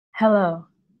Hello,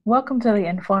 welcome to the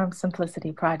Informed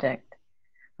Simplicity Project,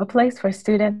 a place for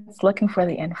students looking for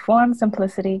the informed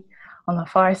simplicity on the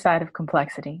far side of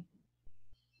complexity.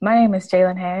 My name is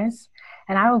Jalen Harris,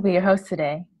 and I will be your host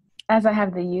today, as I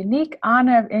have the unique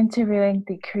honor of interviewing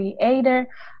the creator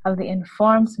of the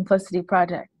Informed Simplicity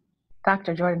Project,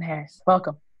 Dr. Jordan Harris.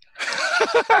 Welcome.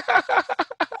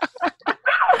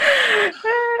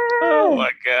 Oh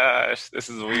my gosh, this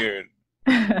is weird.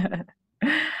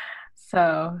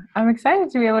 So I'm excited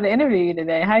to be able to interview you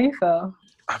today. How do you feel?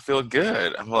 I feel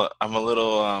good. I'm a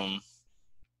little I'm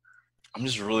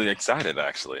just really excited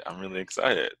actually. I'm really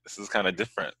excited. This is kind of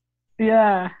different.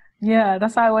 Yeah,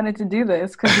 that's why I wanted to do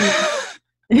this because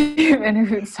you've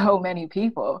interviewed so many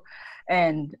people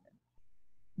and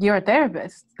you're a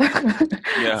therapist.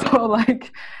 Yeah. So,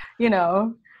 you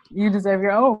deserve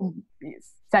your own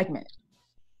segment.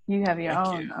 You have your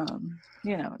Thank own,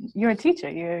 you. you're a teacher,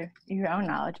 you're your own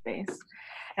knowledge base.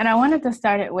 And I wanted to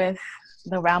start it with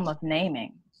the realm of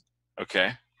naming.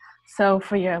 Okay. So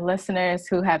for your listeners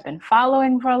who have been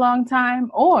following for a long time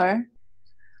or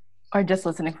just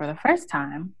listening for the first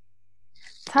time,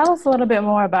 tell us a little bit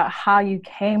more about how you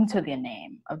came to the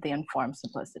name of the Informed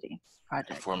Simplicity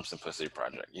Project. Informed Simplicity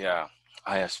Project. Yeah.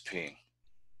 ISP.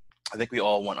 I think we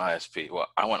all want ISP. Well,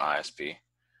 I want ISP,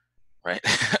 right?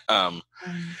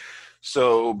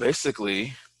 So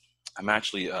basically, I'm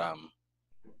actually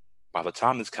by the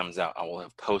time this comes out, I will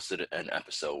have posted an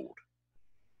episode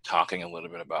talking a little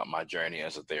bit about my journey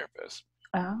as a therapist.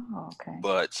 Oh, okay.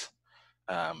 But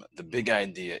the big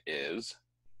idea is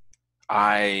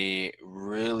I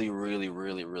really, really,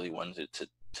 really, really wanted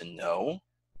to know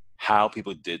how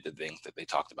people did the things that they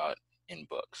talked about in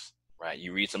books, right?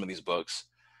 You read some of these books,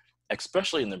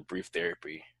 especially in the brief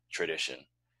therapy tradition,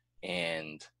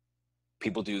 and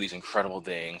people do these incredible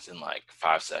things in like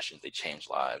 5 sessions. They change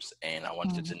lives, and I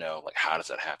wanted to know, like, how does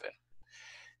that happen?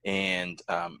 And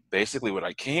basically what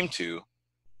I came to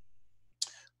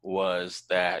was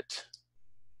that,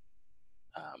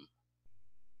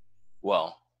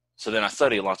 so then I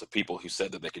studied lots of people who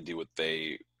said that they could do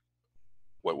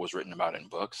what was written about in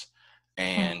books.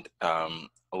 And a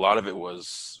lot of it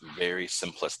was very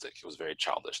simplistic. It was very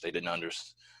childish. They didn't I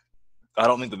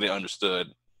don't think that they understood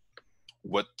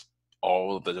what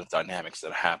all of the dynamics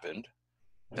that happened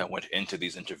that went into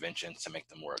these interventions to make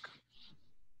them work.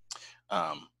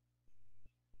 And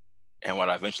what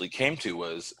I eventually came to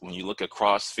was, when you look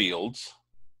across fields,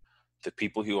 the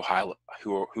people who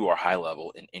are high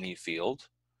level in any field,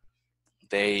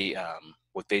 they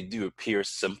what they do appears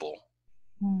simple,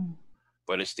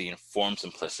 but it's the informed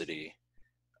simplicity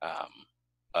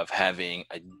of having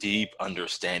a deep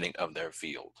understanding of their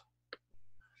field.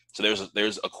 So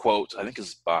there's a quote, I think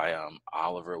it's by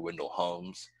Oliver Wendell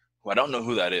Holmes, who I don't know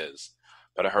who that is,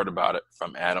 but I heard about it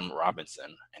from Adam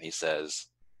Robinson, and he says,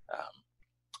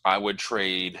 I wouldn't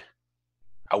trade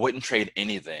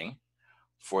anything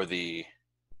for the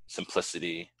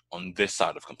simplicity on this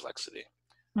side of complexity,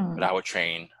 but I would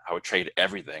trade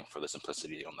everything for the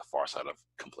simplicity on the far side of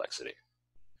complexity.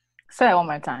 Say that one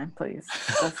more time, please.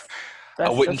 I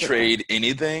wouldn't trade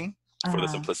anything for the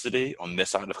simplicity on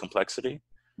this side of complexity,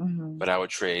 but I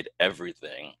would trade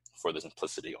everything for the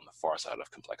simplicity on the far side of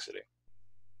complexity.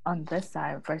 On this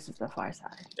side versus the far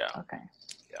side. Yeah. Okay.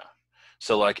 Yeah.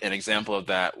 So like an example of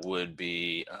that would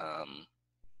be,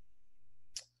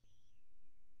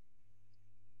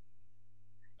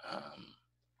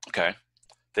 okay,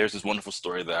 there's this wonderful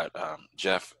story that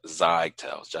Jeff Zeig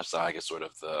tells. Jeff Zeig is sort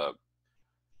of the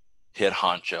head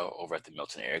honcho over at the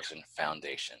Milton Erickson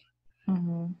Foundation.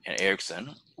 And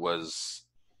Erickson was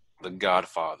the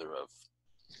godfather of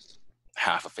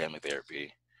half of family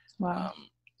therapy,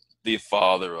 the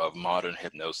father of modern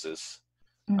hypnosis,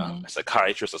 a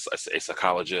psychiatrist, a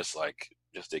psychologist, like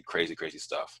just did crazy, crazy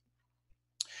stuff.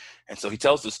 And so he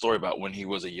tells the story about when he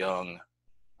was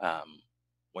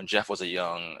when Jeff was a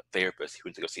young therapist, he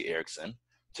went to go see Erickson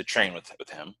to train with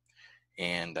him.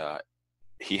 And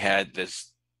he had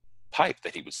this pipe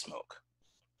that he would smoke,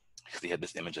 because he had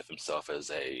this image of himself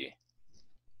as a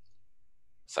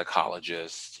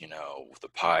psychologist, with the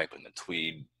pipe and the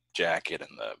tweed jacket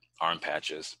and the arm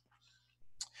patches.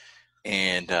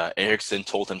 And Erickson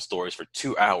told him stories for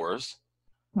 2 hours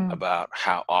about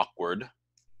how awkward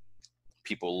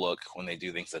people look when they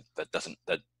do things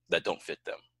that don't fit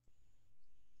them.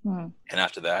 And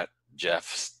after that, Jeff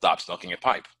stopped smoking a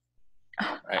pipe.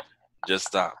 Right? Just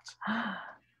stopped.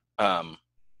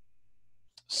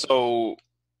 So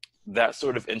that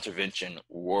sort of intervention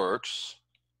works.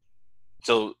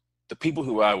 So the people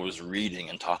who I was reading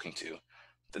and talking to,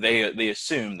 they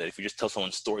assume that if you just tell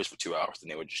someone stories for 2 hours, then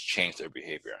they would just change their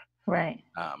behavior. Right.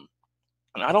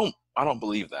 And I don't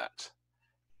believe that,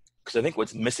 because I think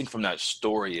what's missing from that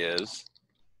story is,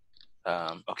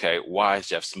 okay, why is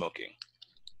Jeff smoking?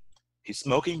 He's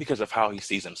smoking because of how he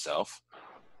sees himself,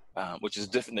 which is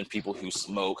different than people who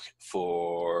smoke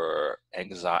for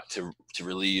anxiety, to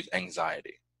relieve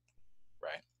anxiety,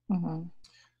 right? Mm-hmm.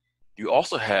 You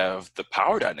also have the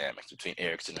power dynamics between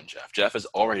Erickson and Jeff. Jeff is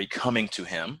already coming to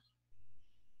him,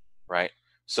 right?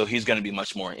 So he's going to be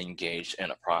much more engaged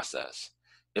in a process.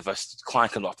 If a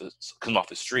client comes off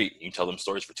the street, you tell them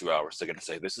stories for 2 hours, they're going to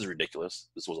say, "This is ridiculous.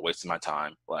 This was a waste of my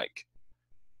time. Like,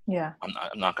 Yeah. I'm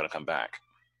not going to come back."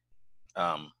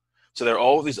 So there are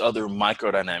all these other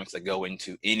microdynamics that go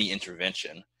into any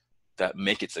intervention that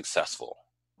make it successful.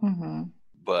 Mm-hmm.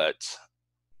 But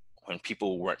when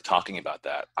people weren't talking about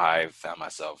that, I found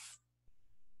myself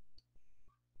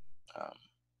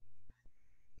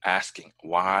asking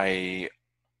why.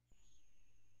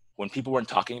 When people weren't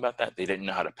talking about that, they didn't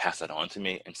know how to pass that on to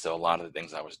me, and so a lot of the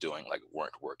things I was doing like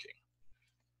weren't working.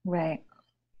 Right.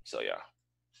 So yeah.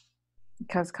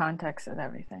 Because context is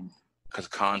everything. Because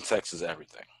context is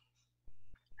everything.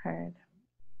 Heard.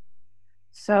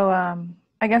 So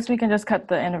I guess we can just cut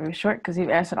the interview short because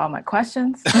you've answered all my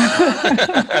questions.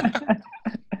 I'm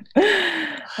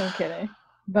kidding.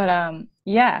 But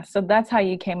yeah, so that's how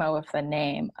you came up with the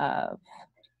name of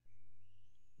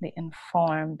the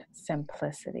Informed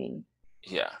Simplicity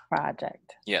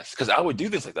Project. Yes, because I would do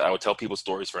things like that. I would tell people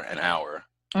stories for an hour,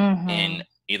 and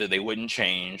either they wouldn't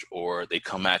change, or they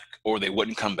come back, or they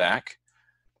wouldn't come back,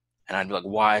 and I'd be like,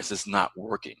 "Why is this not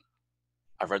working?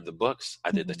 I've read the books, I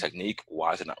did the technique.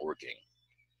 Why is it not working?"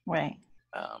 Right.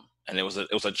 And it was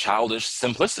a childish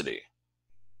simplicity,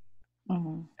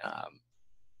 Mm-hmm.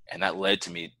 and that led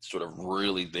to me sort of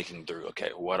really thinking through,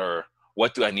 okay,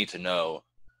 what do I need to know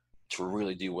to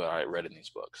really do what I read in these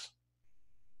books?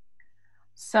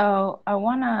 So I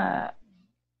want to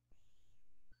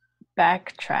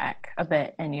backtrack a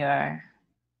bit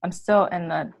I'm still in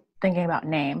the thinking about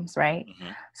names, right?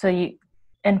 Mm-hmm. So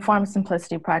Informed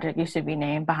Simplicity Project used to be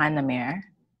named Behind the Mirror.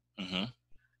 Mm-hmm.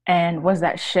 And was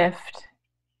that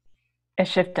a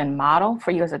shift in model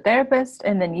for you as a therapist?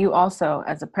 And then you also,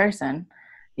 as a person,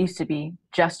 used to be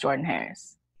just Jordan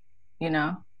Harris,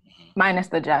 minus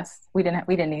the just. We didn't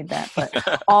need that,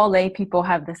 but all lay people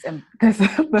have this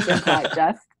implied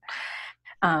just.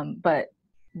 But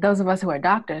those of us who are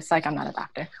doctors, like I'm not a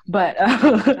doctor, but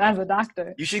as a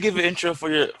doctor, you should give an intro for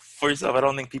yourself. I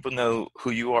don't think people know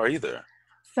who you are either.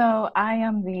 So I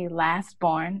am the last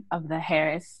born of the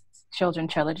Harris children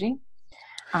trilogy.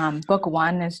 Book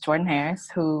 1 is Jordan Harris,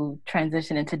 who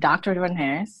transitioned into Dr. Jordan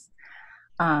Harris.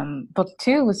 Book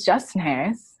 2 was Justin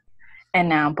Harris. And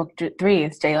now book 3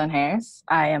 is Jalen Harris.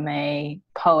 I am a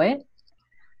poet.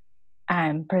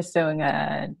 I'm pursuing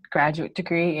a graduate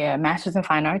degree, a master's in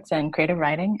fine arts and creative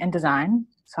writing and design.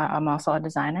 So I'm also a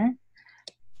designer.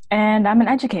 And I'm an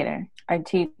educator. I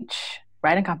teach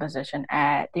writing composition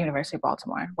at the University of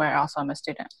Baltimore, where also I'm a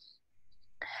student.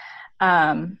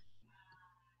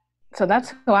 So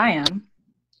that's who I am.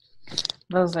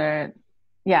 Those are,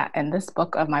 in this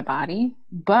book of my body.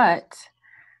 But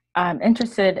I'm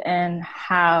interested in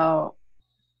how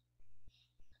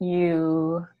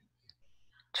you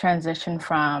transition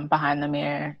from Behind the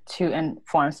Mirror to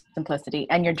Informed Simplicity,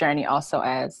 and your journey also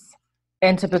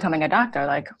into becoming a doctor.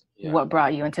 Like, what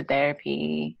brought you into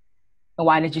therapy? And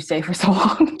why did you stay for so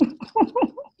long?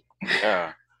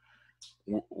 Yeah.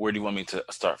 Where do you want me to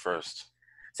start first?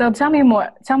 So tell me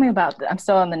about, I'm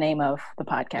still on the name of the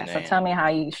podcast. So tell me how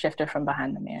you shifted from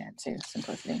Behind the Mirror to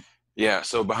Simplicity. Yeah.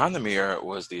 So Behind the Mirror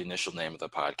was the initial name of the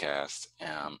podcast.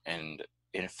 And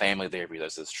in family therapy,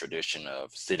 there's this tradition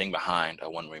of sitting behind a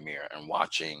one-way mirror and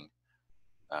watching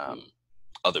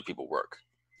other people work,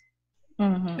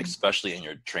 especially in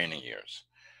your training years.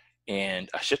 And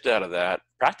I shifted out of that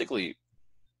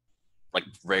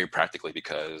very practically,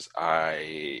 because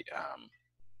I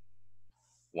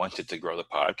wanted to grow the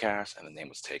podcast, and the name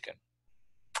was taken.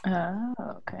 Oh,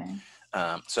 okay.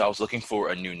 So I was looking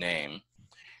for a new name,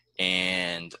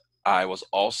 and I was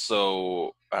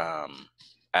also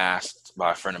asked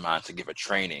by a friend of mine to give a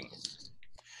training.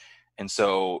 And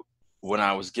so when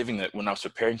I was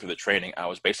preparing for the training, I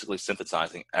was basically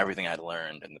synthesizing everything I'd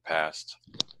learned in the past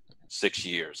 6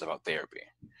 years about therapy.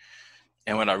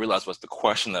 And what I realized was the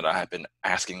question that I had been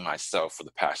asking myself for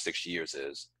the past 6 years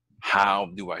is, how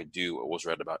do I do what was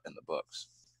read about in the books?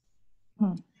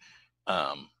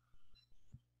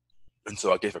 And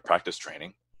so I gave a practice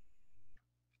training,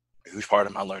 a huge part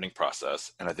of my learning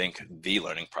process. And I think the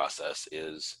learning process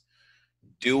is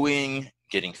doing,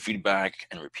 getting feedback,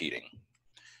 and repeating.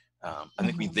 I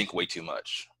think we think way too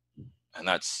much. And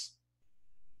that's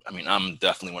I mean, I'm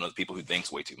definitely one of the people who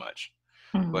thinks way too much,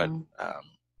 but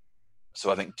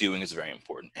so I think doing is very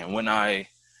important. And when I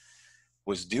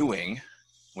was doing,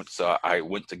 so I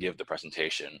went to give the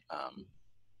presentation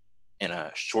in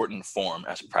a shortened form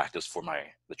as practice for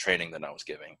the training that I was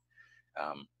giving.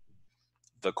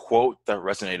 The quote that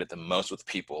resonated the most with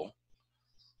people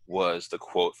was the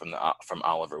quote from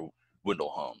Oliver Wendell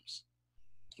Holmes,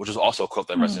 which was also a quote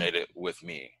that resonated with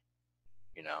me,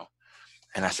 you know.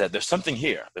 And I said, there's something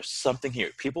here. There's something here.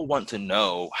 People want to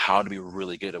know how to be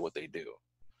really good at what they do.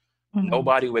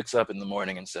 Nobody wakes up in the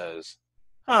morning and says,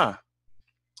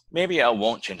 maybe I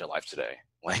won't change a life today.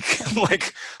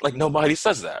 Like nobody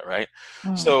says that, right?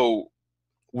 So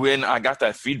when I got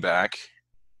that feedback,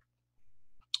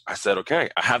 I said, okay,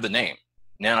 I have the name.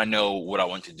 Now I know what I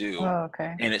want to do.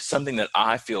 And it's something that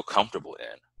I feel comfortable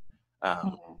in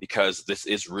because this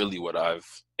is really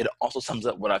it also sums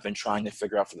up what I've been trying to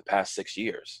figure out for the past 6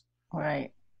 years.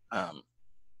 Right. And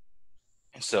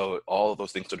so all of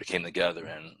those things sort of came together,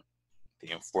 and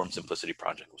the Informed Simplicity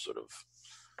Project was sort of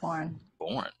born.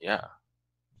 Yeah.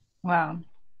 Wow.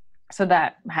 So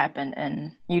that happened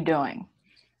in you doing.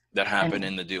 That happened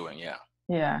in the doing. Yeah.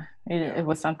 Yeah. It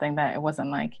was something that it wasn't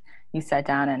like you sat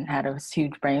down and had a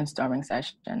huge brainstorming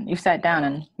session. You sat down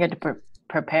and you had to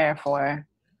prepare for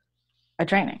a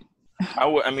training. I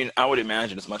would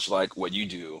imagine it's much like what you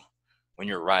do when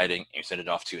you're writing and you send it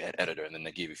off to an editor and then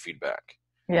they give you feedback.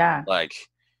 Yeah. Like,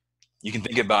 you can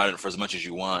think about it for as much as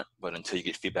you want, but until you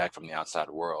get feedback from the outside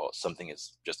world, something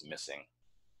is just missing.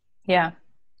 Yeah.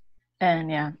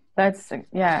 And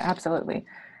absolutely.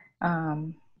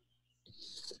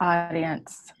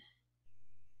 Audience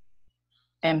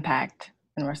impact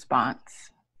and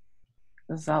response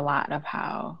is a lot of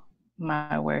how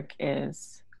my work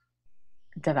is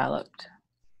developed.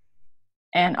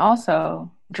 And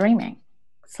also dreaming,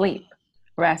 sleep,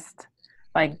 rest,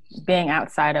 like being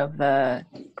outside of the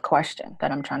question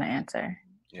that I'm trying to answer.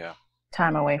 Yeah.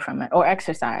 Time away from it. Or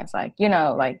exercise, like doing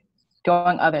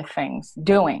other things,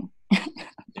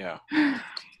 Yeah.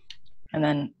 And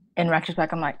then in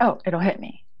retrospect, I'm like, oh, it'll hit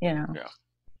me, Yeah.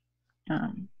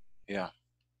 Yeah.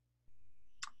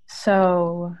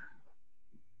 So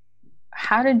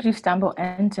how did you stumble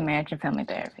into marriage and family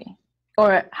therapy?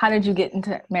 Or how did you get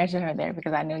into marriage and family therapy?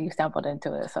 Because I know you stumbled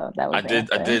into it, so that was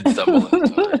I did stumble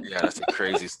into it. Yeah, that's a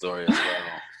crazy story as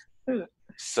well.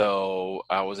 So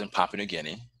I was in Papua New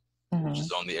Guinea, which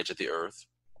is on the edge of the earth.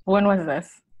 When was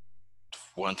this?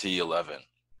 2011.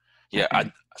 Yeah,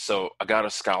 okay. I got a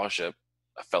scholarship.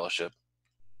 It was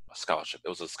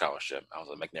a scholarship. I was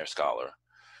a McNair scholar.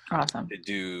 Awesome. To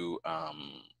do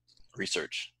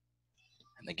research,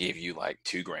 and they gave you like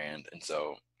 $2,000, and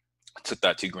so I took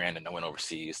that $2,000 and I went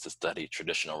overseas to study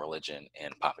traditional religion in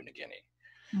Papua New Guinea,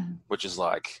 which is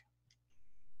like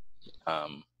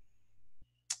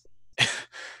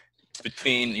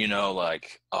between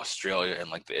like Australia and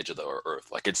like the edge of the earth.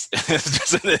 Like it's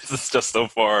just so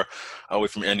far away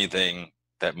from anything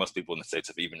that most people in the States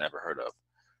have even ever heard of,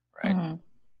 right?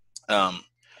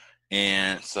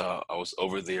 And so I was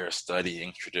over there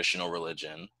studying traditional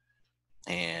religion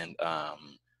and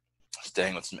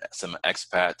staying with some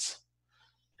expats,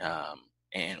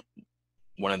 and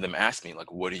one of them asked me,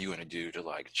 like, what are you going to do to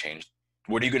like change?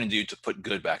 What are you going to do to put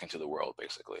good back into the world,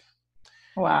 basically?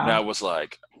 Wow. And I was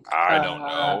like, I don't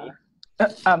know.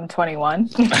 I'm 21.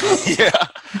 Yeah,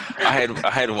 I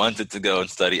had wanted to go and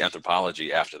study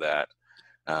anthropology after that.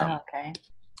 Okay.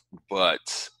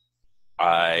 But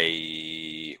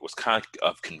I was kind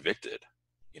of convicted,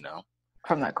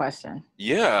 from that question.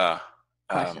 Yeah.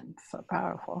 Question's so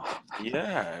powerful.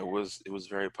 Yeah, it was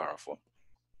very powerful.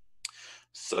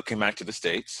 So I came back to the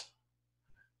States,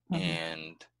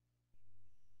 and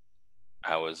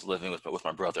I was living with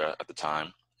my brother at the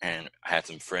time, and I had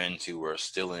some friends who were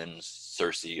still in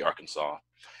Searcy, Arkansas,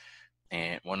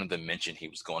 and one of them mentioned he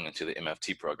was going into the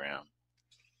MFT program.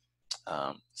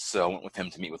 So I went with him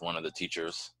to meet with one of the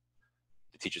teachers.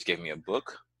 The teachers gave me a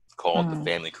book called The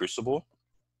Family Crucible.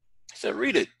 He said,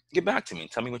 read it, get back to me,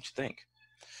 tell me what you think.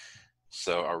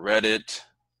 So I read it,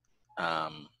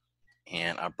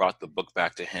 and I brought the book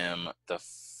back to him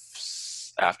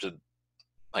after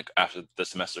the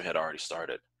semester had already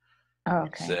started. Oh,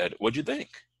 okay. He said, what'd you think?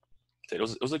 I said,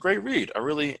 it was a great read. I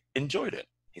really enjoyed it.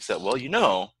 He said, well, if you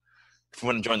want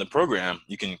to join the program,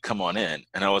 you can come on in.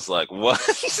 And I was like, what?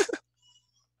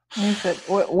 He said,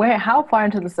 how far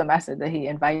into the semester did he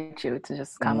invite you to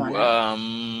just come on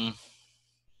in?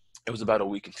 It was about a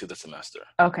week into the semester.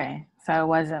 Okay. So it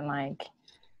wasn't like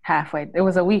halfway. It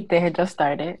was a week. They had just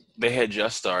started.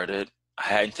 I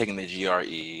hadn't taken the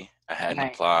GRE. I hadn't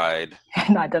applied. Had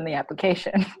not done the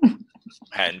application.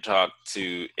 Hadn't talked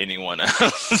to anyone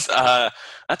else. I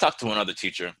talked to one other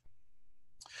teacher.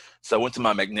 So I went to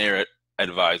my McNair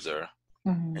advisor,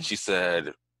 and she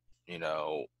said,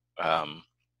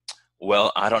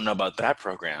 well, I don't know about that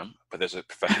program, but there's a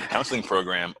professional counseling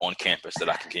program on campus that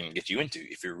I can get you into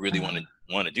if you really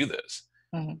want to do this.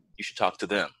 You should talk to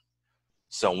them.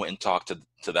 So I went and talked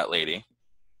to that lady,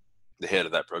 the head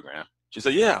of that program. She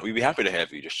said, yeah, we'd be happy to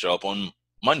have you. Just show up on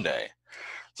Monday.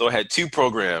 So I had 2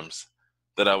 programs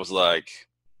that I was like,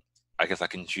 I guess I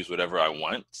can choose whatever I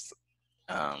want.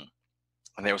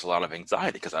 And there was a lot of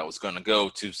anxiety because I was going to go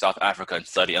to South Africa and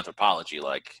study anthropology.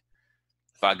 Like,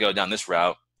 if I go down this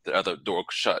route, the other door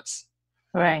shuts.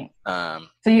 Right.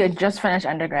 So you had just finished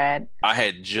undergrad? I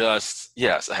had just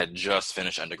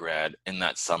finished undergrad in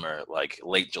that summer, like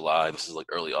late July. This is like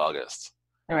early August.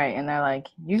 Right. And they're like,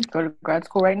 you go to grad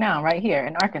school right now, right here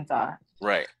in Arkansas.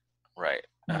 Right.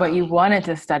 But you wanted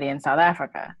to study in South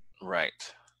Africa. Right.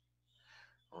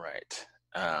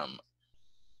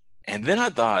 And then I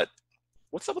thought,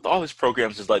 what's up with all these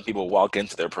programs? Just let people walk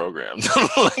into their programs.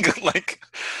 like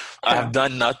I have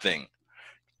done nothing.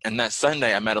 And that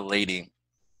Sunday, I met a lady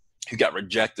who got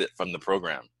rejected from the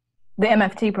program. The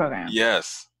MFT program?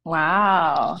 Yes.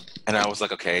 Wow. And I was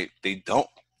like, okay, they don't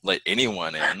let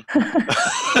anyone in.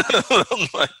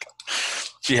 Like,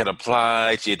 she had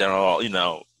applied, she had done all,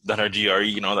 done her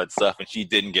GRE and all that stuff, and she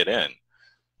didn't get in.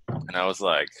 And I was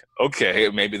like, okay,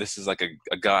 maybe this is like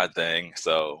a God thing.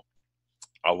 So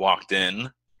I walked in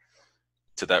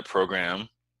to that program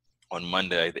on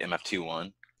Monday, the MFT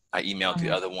one. I emailed the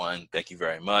other one, thank you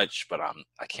very much, but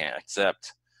I can't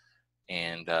accept.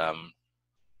 And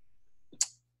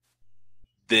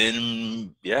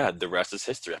then, the rest is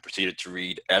history. I proceeded to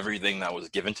read everything that was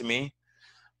given to me,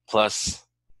 plus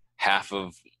half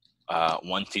of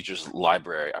one teacher's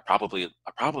library. I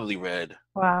probably read.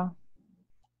 Wow.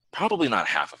 Probably not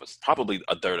half of it. Probably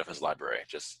a third of his library.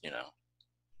 Just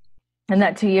In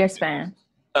that 2-year span.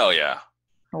 Oh yeah.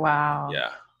 Wow.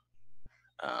 Yeah.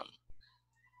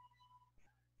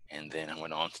 And then I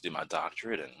went on to do my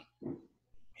doctorate, and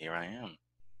here I am.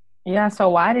 Yeah. So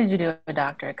why did you do a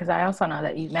doctorate? Because I also know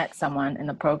that you met someone in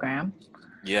the program.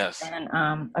 Yes. And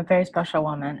a very special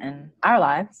woman in our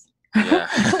lives. Yeah.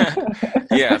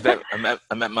 Yeah.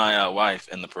 I met my wife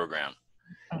in the program,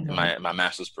 in my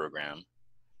master's program.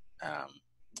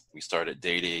 We started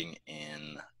dating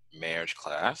in marriage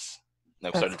class.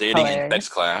 No, we started dating in sex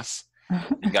class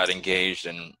and got engaged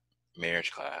in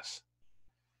marriage class.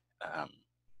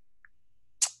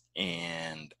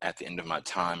 And at the end of my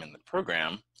time in the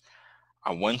program,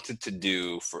 I wanted to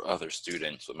do for other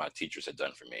students what my teachers had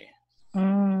done for me.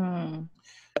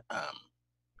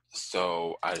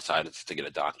 So I decided to get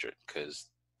a doctorate, because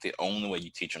the only way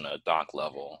you teach on a doc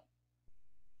level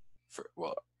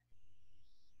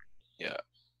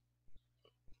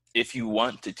if you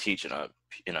want to teach in a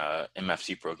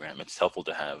MFC program, it's helpful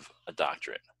to have a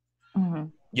doctorate.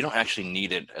 You don't actually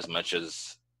need it as much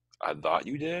as I thought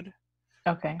you did.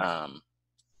 Okay.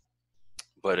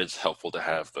 But it's helpful to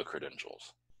have the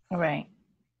credentials. Right.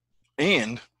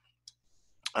 And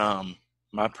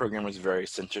my program was very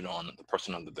centered on the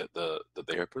person of the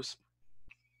therapist.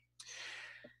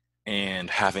 And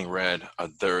having read a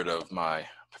third of my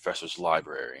professor's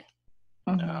library,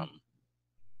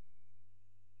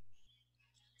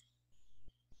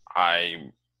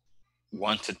 I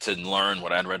wanted to learn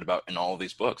what I had read about in all of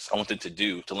these books. I wanted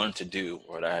to learn to do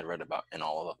what I had read about in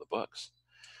all of the books.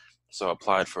 So I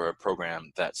applied for a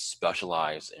program that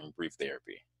specialized in brief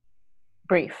therapy.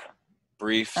 Brief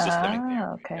systemic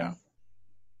therapy. Okay. Yeah.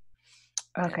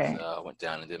 Okay. And, went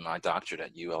down and did my doctorate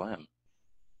at ULM.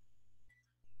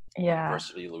 Yeah.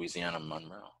 University of Louisiana,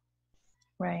 Monroe.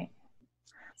 Right.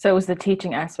 So it was the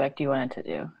teaching aspect you wanted to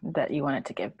do, that you wanted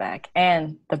to give back,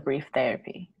 and the brief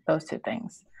therapy, those 2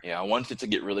 things. Yeah, I wanted to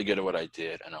get really good at what I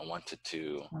did, and I wanted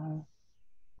to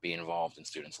be involved in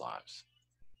students' lives.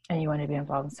 And you want to be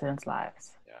involved in students'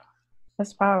 lives. Yeah.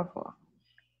 That's powerful.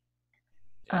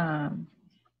 Yeah.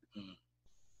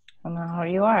 I know how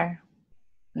you are.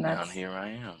 And here I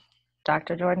am.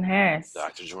 Dr. Jordan Harris.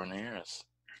 Dr. Jordan Harris.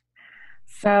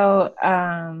 So,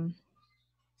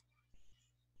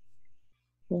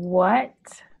 what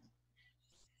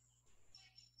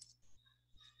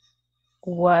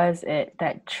was it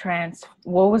that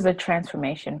what was the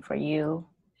transformation for you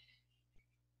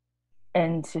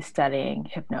into studying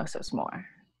hypnosis more?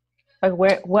 Like,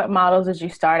 what models did you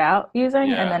start out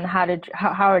using? And then how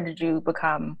did you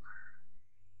become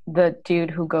the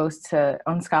dude who goes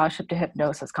on scholarship to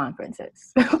hypnosis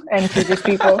conferences and teaches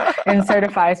people and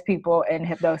certifies people in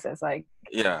hypnosis? Like,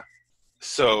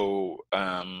 so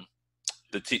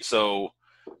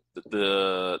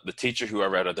the teacher who I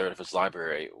read a third of his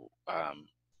library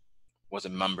was a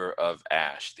member of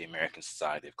ASH, the American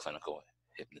Society of Clinical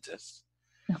Hypnotists,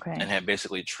 Okay. and had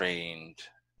basically trained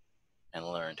and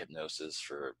learned hypnosis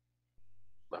for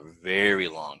a very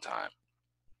long time.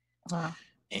 Wow.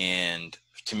 And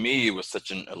to me, it was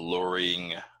such an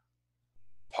alluring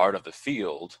part of the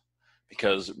field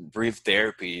because brief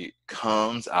therapy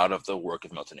comes out of the work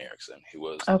of Milton Erickson, who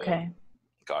was the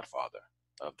godfather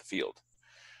of the field.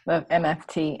 Of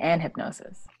MFT and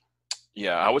hypnosis.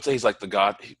 Yeah, I would say he's like the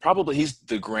god. He's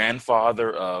the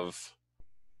grandfather of.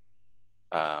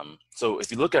 So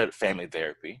if you look at family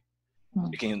therapy,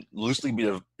 it can loosely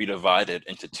be divided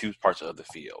into two parts of the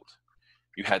field.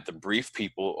 You had the brief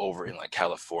people over in like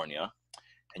California,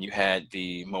 and you had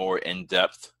the more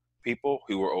in-depth people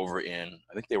who were over in,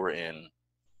 I think they were in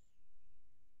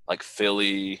like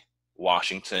Philly,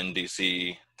 Washington,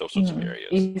 DC, those sorts of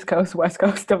areas. East Coast, West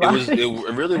Coast divide.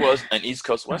 It really was an East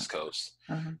Coast, West Coast.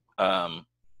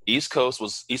 East Coast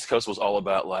was all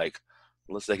about like,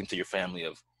 let's take into your family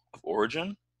of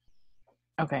origin.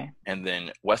 Okay. And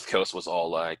then West Coast was all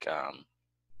like,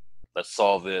 let's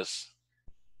solve this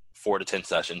 4 to 10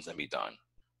 sessions and be done.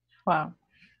 Wow.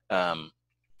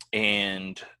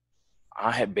 And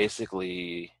I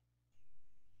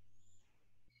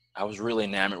was really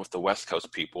enamored with the West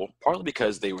Coast people, partly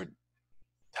because they were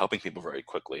helping people very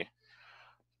quickly,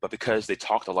 but because they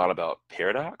talked a lot about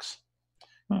paradox.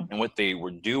 And what they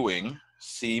were doing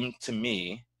seemed to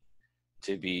me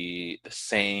to be the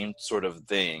same sort of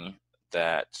thing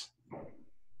that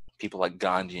people like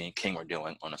Gandhi and King were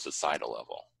doing on a societal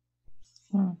level.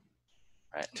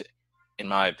 Right? In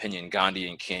my opinion, Gandhi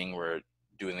and King were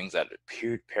doing things that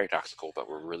appeared paradoxical but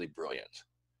were really brilliant.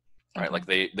 Right? Like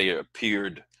they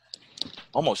appeared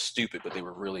almost stupid, but they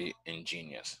were really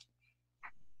ingenious.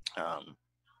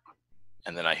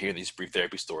 And then I hear these brief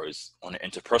therapy stories on an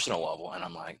interpersonal level, and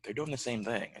I'm like, they're doing the same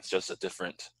thing. It's just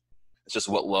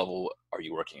what level are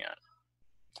you working at?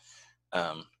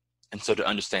 And so to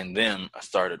understand them, I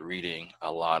started reading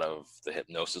a lot of the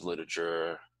hypnosis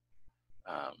literature.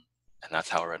 And that's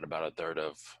how I read about a third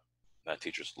of that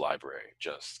teacher's library,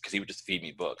 just because he would just feed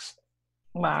me books.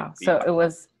 Wow. So it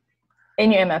was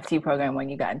in your MFT program when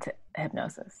you got into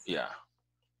hypnosis. Yeah.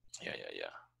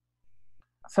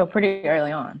 So pretty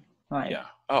early on. Like, yeah.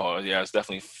 Oh, yeah. It's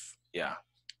definitely,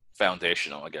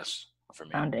 foundational, I guess, for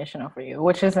me. Foundational for you,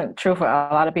 which isn't true for a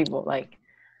lot of people. Like,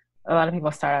 a lot of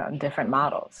people start out in different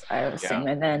models, I assume,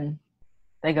 and then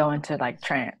they go into like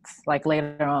trance, like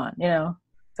later on, you know?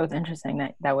 So it's interesting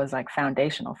that was like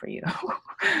foundational for you.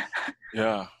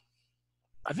 Yeah.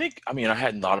 I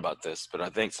hadn't thought about this, but I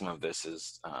think some of this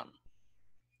is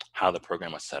how the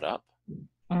program was set up.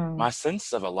 My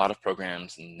sense of a lot of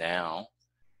programs now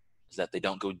is that they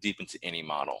don't go deep into any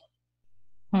model.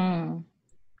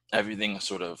 Everything is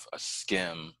sort of a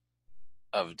skim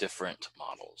of different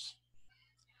models.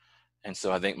 And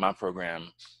so I think my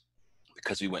program,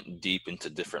 because we went deep into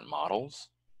different models,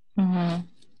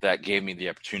 that gave me the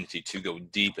opportunity to go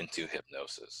deep into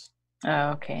hypnosis. Oh,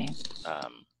 okay.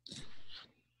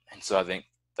 And so I think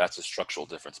that's a structural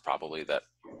difference probably that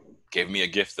gave me a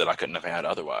gift that I couldn't have had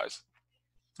otherwise.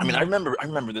 I mean, I remember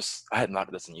this, I hadn't thought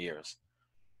of this in years.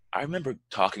 I remember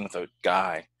talking with a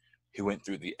guy who went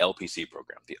through the LPC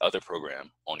program, the other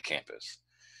program on campus.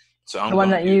 So the one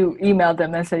that you emailed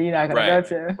them and said you're not going to go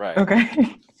to. Right.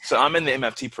 Okay. So I'm in the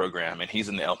MFT program and he's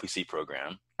in the LPC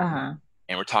program. And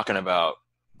we're talking about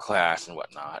class and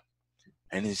whatnot.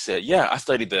 And he said, yeah, I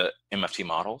studied the MFT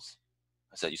models.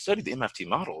 I said, you studied the MFT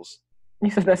models? He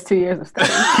said, that's 2 years of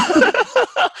study.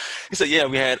 He said, yeah,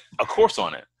 we had a course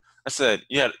on it. I said,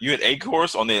 you had a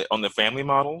course on the family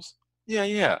models?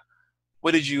 Yeah.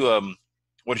 What did you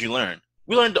learn?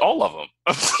 We learned all of them.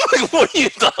 Like, what are you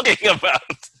talking about?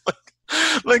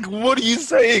 Like, what are you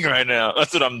saying right now?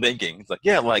 That's what I'm thinking. It's like,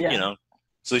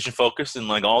 solution focus and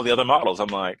like all the other models. I'm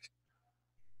like,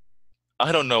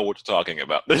 I don't know what you're talking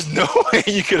about. There's no way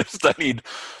you could have studied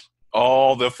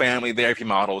all the family therapy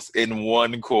models in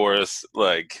one course.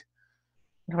 Like,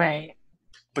 right.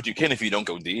 But you can if you don't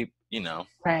go deep, you know.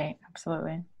 Right.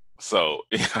 Absolutely. So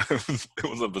it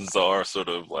was a bizarre sort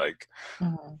of like,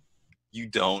 you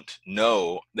don't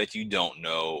know that you don't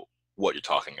know what you're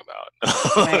talking about.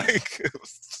 Right.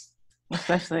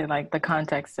 Especially like the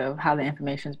context of how the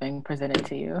information is being presented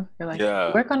to you. You're like,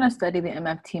 we're going to study the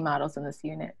MFT models in this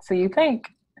unit. So you think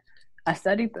I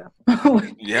studied them.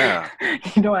 Yeah.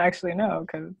 You don't actually know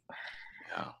because.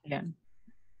 Yeah.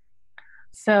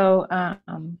 So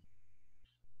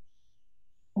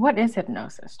what is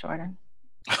hypnosis, Jordan?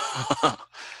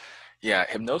 Yeah,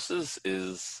 hypnosis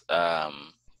is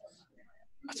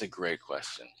That's a great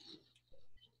question.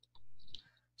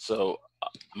 So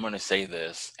I'm going to say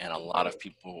this, and a lot of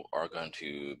people are going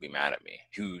to be mad at me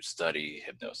who study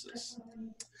hypnosis.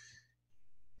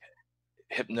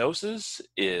 Hypnosis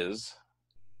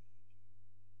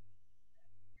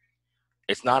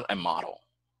it's not a model.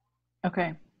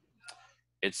 Okay.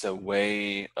 It's a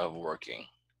way of working.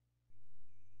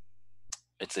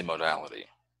 It's a modality.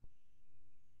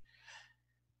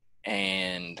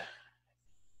 And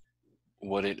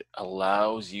what it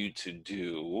allows you to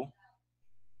do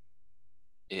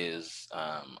is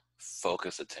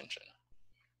focus attention.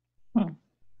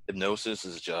 Hypnosis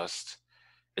is just,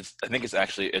 I think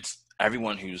it's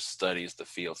everyone who studies the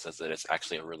field says that it's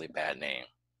actually a really bad name.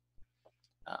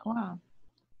 Wow.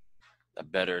 A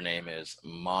better name is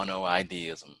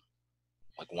monoideism,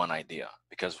 like one idea.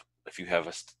 Because if you have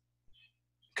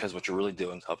because what you're really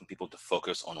doing is helping people to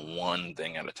focus on one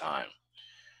thing at a time.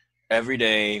 Every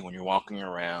day when you're walking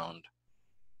around,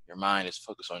 your mind is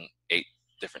focused on 8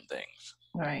 different things.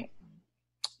 Right.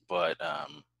 But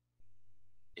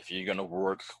if you're going to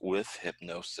work with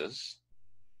hypnosis,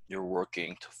 you're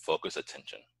working to focus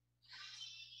attention.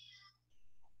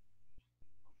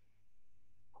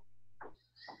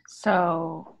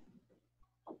 So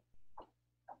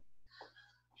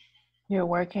you're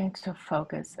working to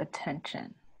focus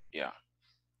attention. Yeah.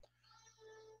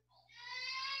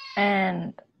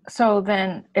 And so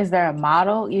then, is there a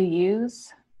model you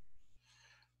use?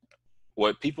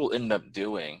 What people end up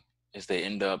doing is they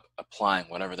end up applying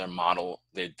whatever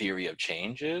their theory of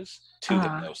change is to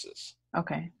hypnosis.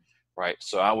 Okay. Right.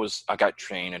 So I got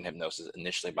trained in hypnosis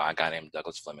initially by a guy named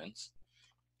Douglas Flemings,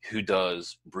 who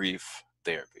does brief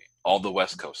therapy, all the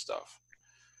West Coast stuff.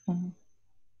 Mm-hmm.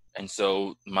 And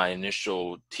so my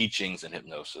initial teachings in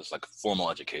hypnosis, like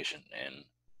formal education in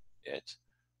it,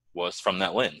 was from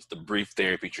that lens, the brief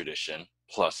therapy tradition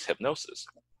plus hypnosis.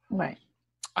 Right.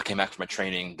 I came back from a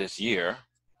training this year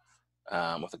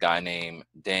with a guy named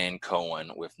Dan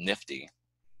Cohen with NIFTY,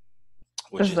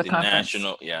 which is the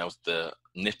national, it was the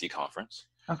NIFTY conference.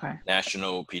 Okay.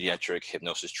 National Pediatric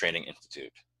Hypnosis Training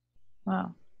Institute.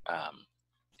 Wow.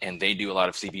 And they do a lot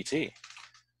of CBT.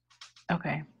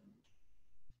 Okay.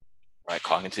 Right,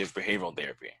 cognitive behavioral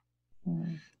therapy.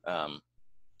 Mm.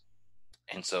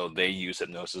 And so they use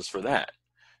hypnosis for that.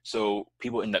 So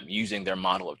people end up using their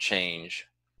model of change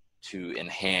to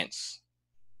enhance.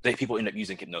 People end up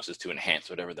using hypnosis to enhance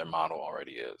whatever their model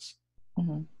already is.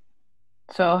 Mm-hmm.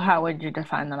 So how would you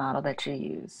define the model that you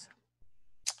use?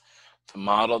 The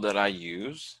model that I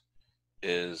use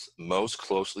is most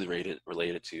closely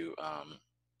related to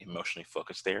emotionally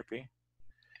focused therapy.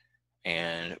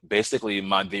 And basically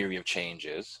my theory of change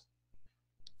is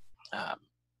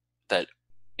that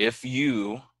if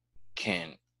you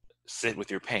can sit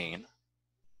with your pain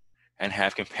and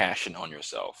have compassion on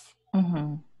yourself,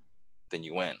 mm-hmm. then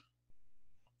you win.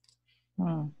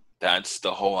 Mm. That's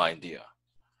the whole idea,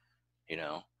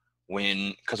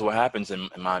 because what happens in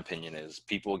my opinion is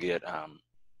people get down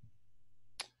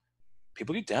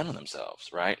on themselves,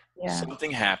 right? Yeah.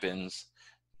 Something happens,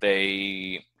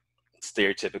 they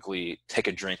stereotypically take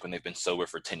a drink when they've been sober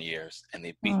for 10 years and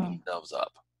they beat themselves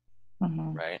up,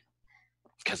 mm-hmm. right?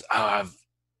 Because I've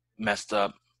messed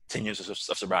up 10 years of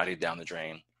sobriety down the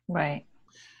drain. Right.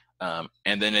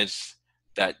 And then it's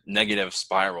that negative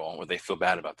spiral where they feel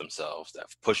bad about themselves that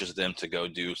pushes them to go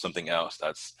do something else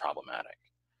that's problematic.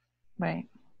 Right.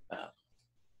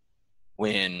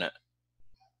 When,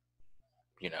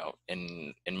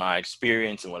 in my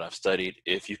experience and what I've studied,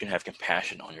 if you can have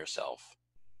compassion on yourself,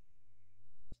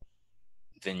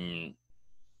 then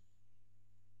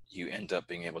you end up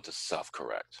being able to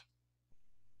self-correct.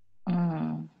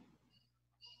 Mm.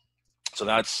 So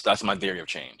that's my theory of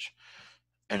change.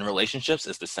 In relationships,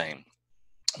 it's the same.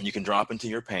 When you can drop into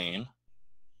your pain,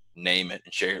 name it,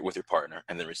 and share it with your partner,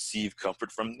 and then receive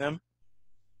comfort from them,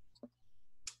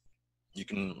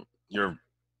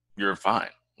 you're fine.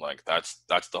 Like that's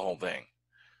the whole thing.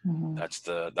 Mm-hmm. That's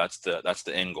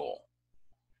the end goal.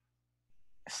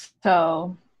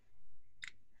 So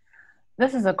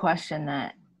this is a question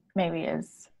that maybe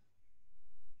it's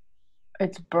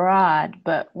broad,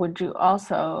 but would you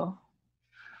also,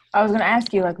 I was going to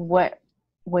ask you, like, what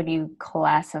would you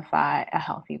classify a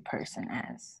healthy person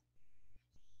as?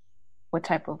 What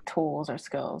type of tools or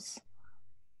skills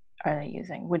are they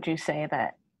using? Would you say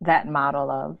that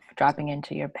model of dropping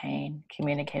into your pain,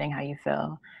 communicating how you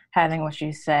feel, having what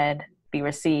you said be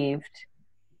received,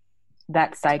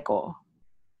 that cycle,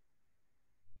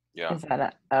 is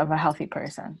that of a healthy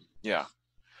person? Yeah,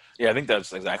 I think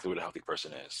that's exactly what a healthy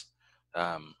person is.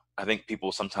 I think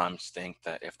people sometimes think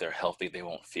that if they're healthy, they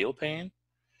won't feel pain.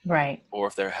 Right. Or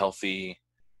if they're healthy,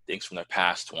 things from their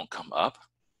past won't come up.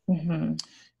 Mm-hmm.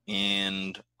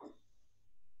 And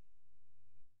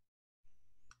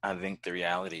I think the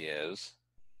reality is,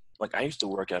 like, I used to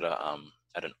work at a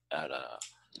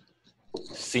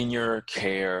senior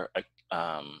care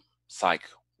psych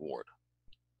ward,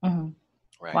 Mm-hmm.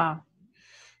 right? Wow.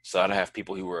 So I'd have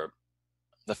people who were,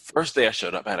 the first day I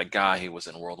showed up, I had a guy who was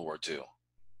in World War II.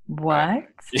 What? Right?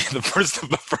 Yeah, the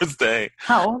first day.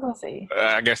 How old was he?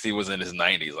 I guess he was in his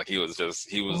 90s. Like he was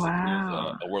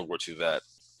Wow. a World War II vet,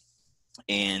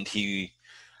 and he,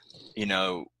 you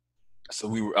know,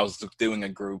 so I was doing a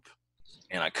group,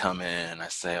 and I come in and I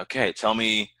say, okay, tell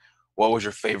me, what was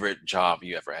your favorite job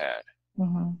you ever had?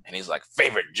 Mm-hmm. And he's like,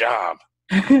 favorite job?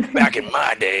 Back in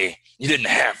my day, you didn't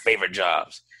have favorite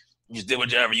jobs. You just did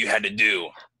whatever you had to do.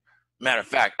 Matter of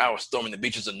fact, I was storming the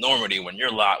beaches of Normandy when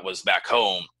your lot was back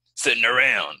home sitting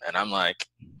around. And I'm like,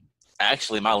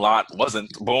 actually, my lot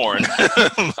wasn't born.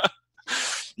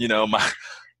 You know, my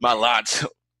lots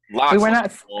we were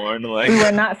not born. Like, we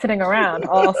were not sitting around.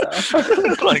 Also,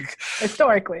 like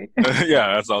historically.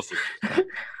 Yeah, that's also.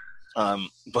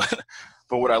 But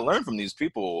what I learned from these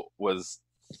people was,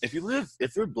 if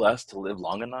you're blessed to live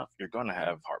long enough, you're going to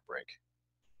have heartbreak.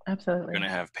 Absolutely. You're going to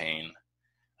have pain.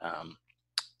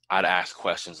 I'd ask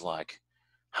questions like,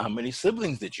 how many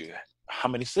siblings do you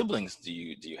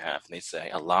have? And they say,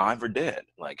 alive or dead.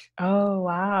 Like, oh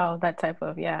wow, that type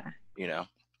of, yeah. You know,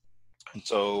 and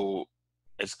so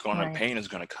Right. pain is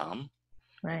gonna come,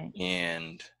 right,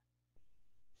 and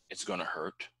it's gonna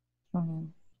hurt.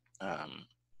 Mm-hmm.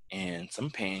 And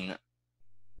some pain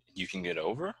you can get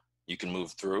over, you can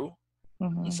move through,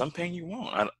 Mm-hmm. and some pain you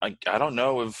won't. I don't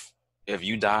know if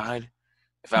you died,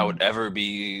 if I would ever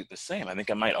be the same. I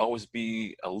think I might always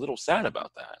be a little sad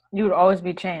about that. You would always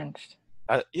be changed.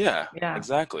 Yeah,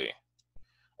 exactly.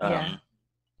 Yeah.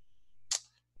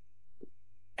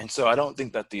 And so I don't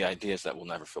think that the idea is that we'll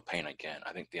never feel pain again.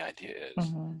 I think the idea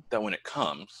is that when it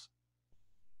comes,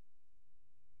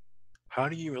 how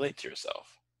do you relate to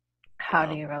yourself? How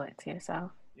do you relate to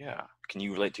yourself? Yeah. Can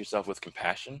you relate to yourself with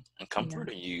compassion and comfort?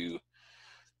 Or you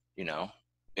know,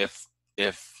 if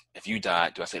you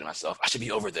died, do I say to myself, I should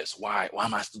be over this? Why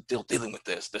am I still dealing with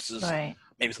this? This is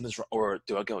maybe something's wrong. Or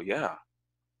do I go, yeah,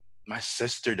 my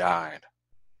sister died,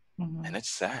 and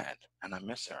it's sad, and I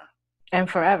miss her. And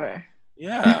forever.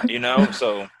 Yeah,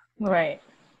 so. Right.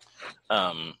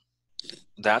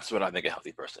 That's what I think a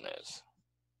healthy person is.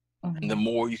 And the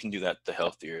more you can do that, the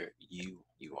healthier you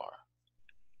are.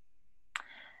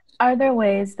 Are there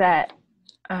ways that,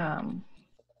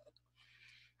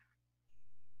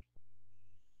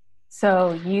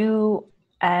 so you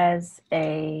as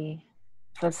a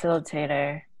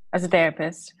facilitator, as a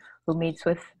therapist who meets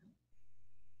with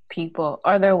people,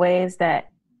 are there ways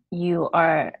that you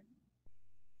are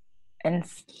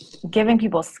giving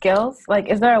people skills? Like,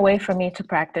 is there a way for me to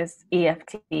practice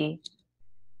EFT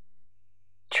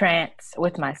trance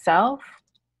with myself?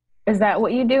 Is that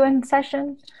what you do in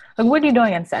session? Like, what are you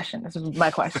doing in session? This is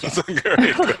my question. That's a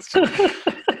great question.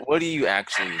 What do you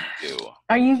actually do?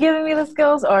 Are you giving me the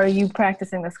skills, or are you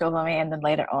practicing the skills on me, and then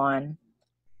later on,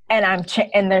 and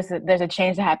and there's a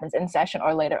change that happens in session,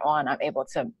 or later on, I'm able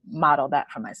to model that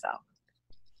for myself?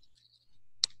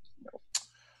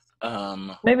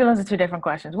 Maybe those are two different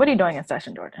questions. What are you doing in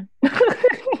session, Jordan?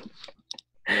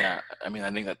 Yeah, I mean,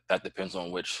 I think that depends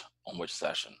on which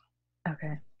session.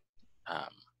 Okay.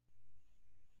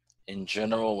 In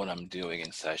general, what I'm doing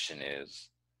in session is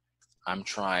I'm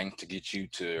trying to get you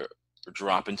to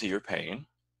drop into your pain,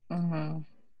 and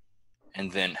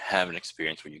then have an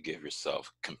experience where you give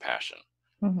yourself compassion.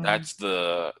 That's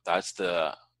the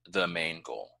main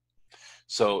goal.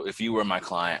 So if you were my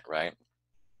client, right,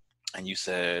 and you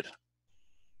said,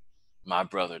 my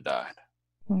brother died.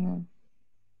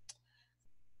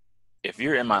 If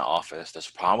you're in my office, there's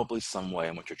probably some way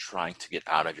in which you're trying to get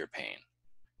out of your pain.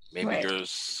 Maybe you're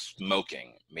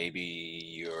smoking. Maybe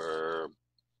you're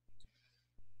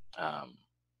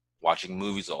watching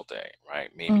movies all day, right?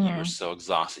 Maybe you're so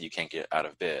exhausted you can't get out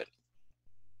of bed.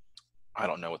 I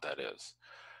don't know what that is.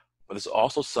 But there's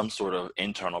also some sort of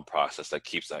internal process that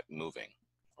keeps that moving,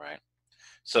 right?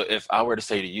 So if I were to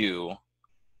say to you,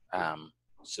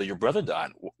 so your brother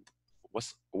died,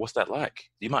 what's that like?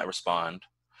 You might respond,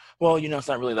 well, it's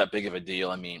not really that big of a deal.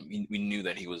 I mean, we knew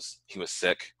that he was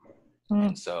sick.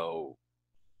 And so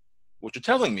what you're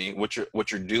telling me, what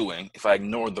you're doing, if I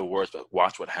ignore the words but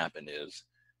watch what happened, is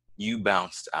you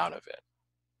bounced out of it.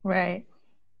 Right.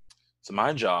 So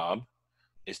my job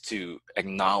is to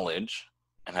acknowledge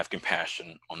and have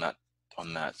compassion on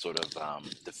that sort of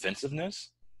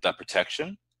defensiveness, that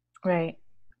protection. Right.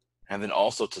 And then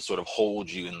also to sort of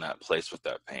hold you in that place with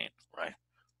that pain, right?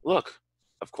 look,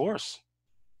 of course.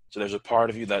 So there's a part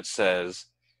of you that says,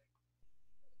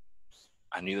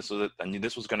 I knew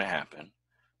this was going to happen.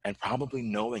 And probably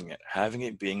knowing it, having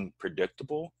it being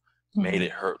predictable made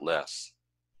it hurt less.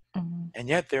 And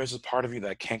yet there's a part of you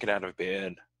that can't get out of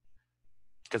bed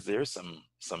because there's some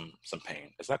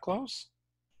pain. Is that close?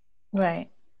 Right.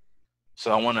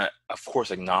 So I want to, of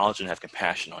course, acknowledge and have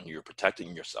compassion on you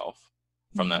protecting yourself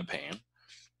from that pain,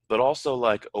 but also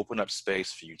like open up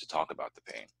space for you to talk about the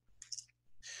pain.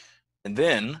 And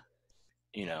then,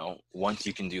 you know, once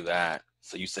you can do that,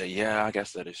 so you say, yeah, I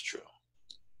guess that is true.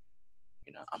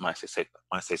 You know, I might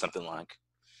say something like,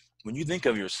 when you think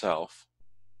of yourself,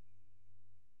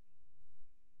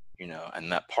 you know,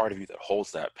 and that part of you that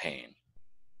holds that pain,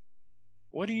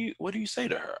 what do you say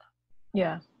to her?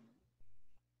 Yeah.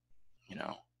 You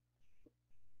know,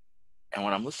 and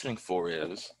what I'm listening for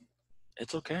is,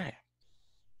 it's okay.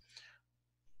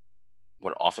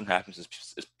 What often happens is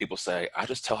people say, I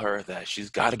just tell her that she's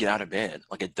got to get out of bed.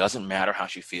 Like, it doesn't matter how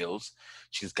she feels.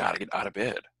 She's got to get out of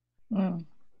bed.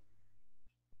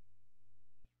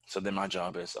 So then my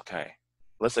job is, okay,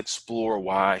 let's explore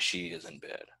why she is in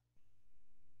bed.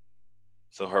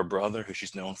 So her brother, who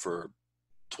she's known for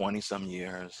 20 some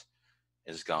years,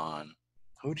 is gone.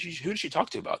 Who did she talk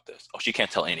to about this? Oh, she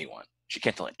can't tell anyone. She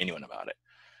can't tell anyone about it.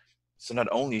 So not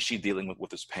only is she dealing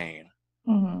with this pain,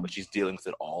 but she's dealing with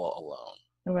it all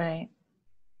alone. Right.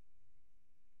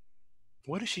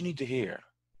 What does she need to hear?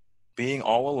 Being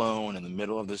all alone in the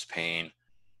middle of this pain,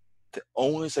 the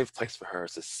only safe place for her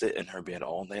is to sit in her bed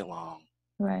all day long.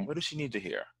 Right. What does she need to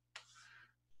hear?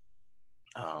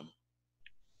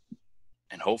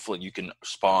 And hopefully you can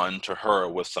respond to her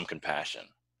with some compassion.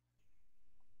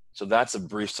 So that's a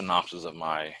brief synopsis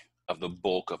of the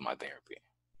bulk of my therapy.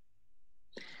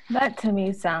 That to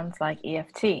me sounds like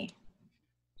EFT.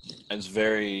 It's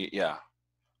very, yeah.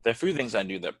 There are a few things I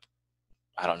do that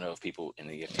I don't know if people in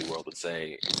the EFT world would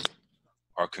say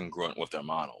are congruent with their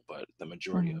model, but the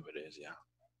majority of it is, yeah.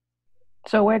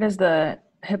 So where does the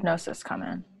hypnosis come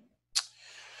in?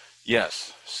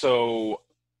 Yes. So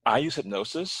I use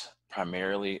hypnosis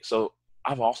primarily. So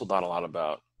I've also thought a lot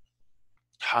about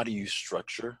how do you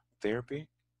structure therapy?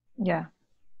 Yeah.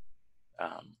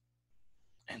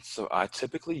 And so I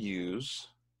typically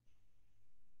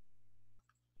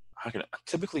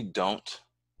don't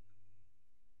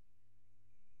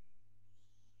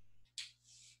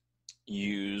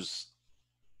use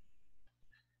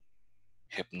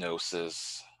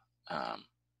hypnosis. How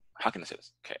can I say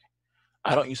this? Okay.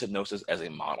 I don't use hypnosis as a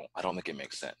model. I don't think it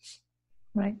makes sense.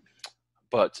 Right.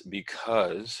 But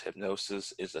because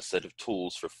hypnosis is a set of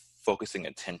tools for focusing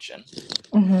attention,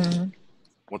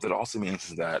 what that also means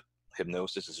is that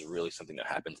hypnosis is really something that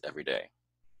happens every day.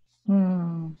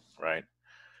 Right?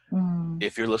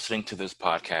 If you're listening to this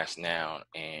podcast now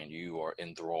and you are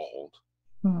enthralled,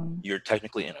 you're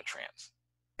technically in a trance.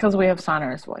 Because we have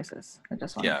sonorous voices. I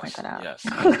just want to point that out. Yes,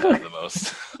 we have the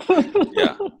most.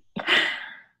 Yeah.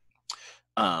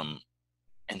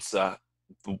 And so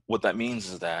what that means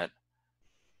is that,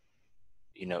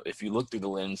 you know, if you look through the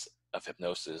lens of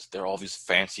hypnosis, there are all these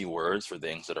fancy words for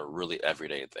things that are really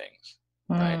everyday things,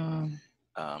 right?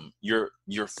 Your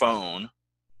phone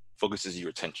focuses your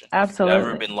attention. Absolutely. If you've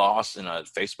ever been lost in a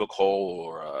Facebook hole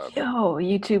or a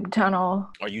YouTube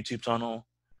tunnel,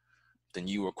 then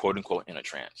you are quote unquote in a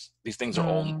trance. These things are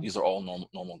all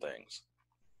normal things.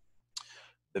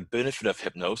 The benefit of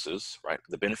hypnosis, right?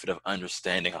 The benefit of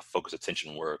understanding how focused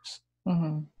attention works,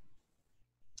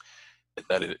 is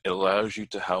that it allows you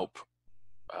to help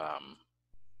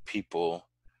people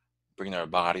bring their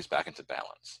bodies back into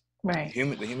balance. Right.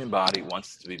 The human body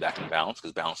wants to be back in balance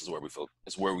because balance is where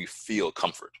we feel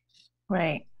comfort.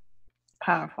 Right.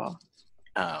 Powerful.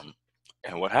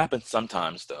 And what happens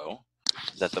sometimes, though,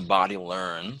 is that the body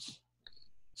learns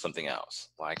something else.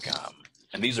 Like,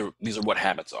 and these are what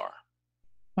habits are.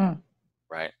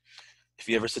 Right? If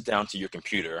you ever sit down to your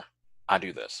computer, I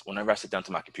do this. Whenever I sit down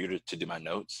to my computer to do my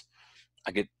notes,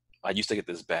 I used to get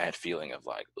this bad feeling of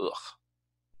like, ugh.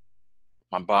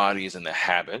 My body is in the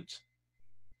habit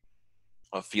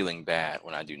of feeling bad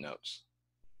when I do notes.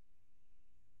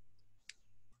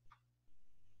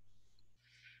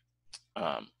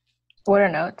 What are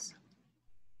notes?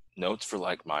 Notes for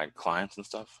like my clients and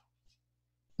stuff.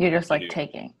 You're just like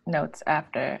taking notes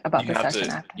about the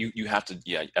session after. You have to,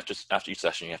 yeah. After each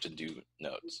session, you have to do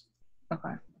notes.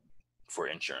 Okay. For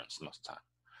insurance most of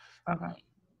the time. Okay.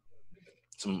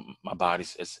 So my body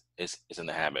is in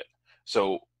the habit.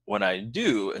 So what I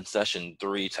do in session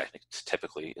 3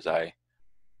 typically is I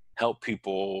help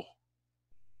people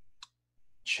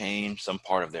change some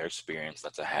part of their experience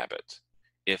that's a habit,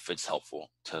 if it's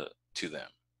helpful to them.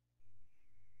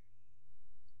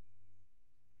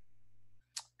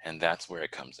 And that's where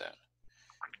it comes in.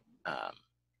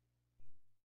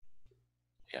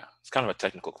 Yeah, it's kind of a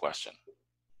technical question.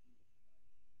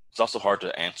 It's also hard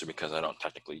to answer because I don't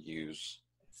technically use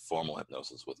formal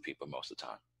hypnosis with people most of the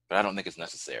time, but I don't think it's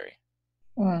necessary.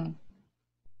 Mm.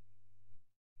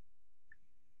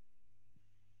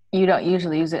 You don't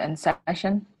usually use it in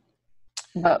session,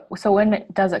 but so when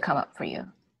does it come up for you?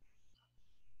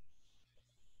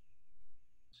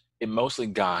 It mostly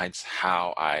guides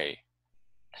how I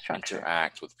Structure.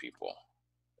 interact with people,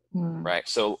 Mm. right?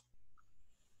 So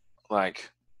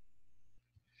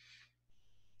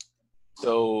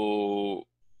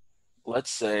let's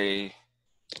say,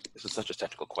 this is such a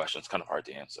technical question, it's kind of hard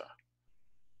to answer.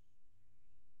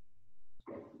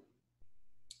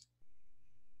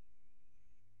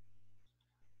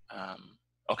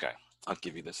 Okay, I'll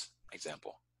give you this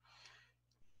example.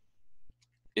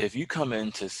 If you come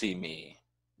in to see me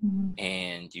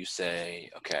and you say,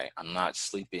 okay, I'm not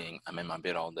sleeping, I'm in my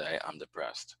bed all day, I'm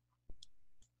depressed.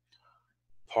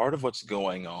 Part of what's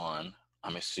going on,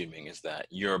 I'm assuming, is that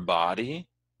your body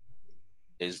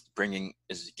is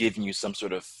giving you some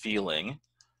sort of feeling,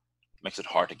 makes it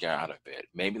hard to get out of bed.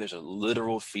 Maybe there's a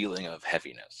literal feeling of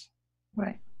heaviness.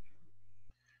 Right.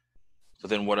 So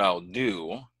then what I'll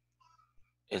do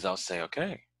is I'll say,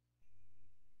 okay,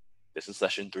 this is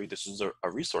session 3, this is a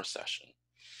resource session.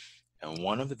 And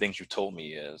one of the things you told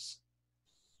me is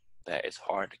that it's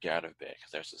hard to get out of bed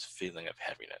because there's this feeling of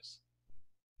heaviness.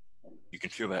 You can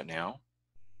feel that now?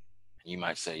 And you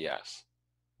might say yes.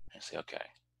 And I say, okay,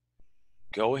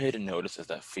 go ahead and notice as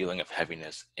that feeling of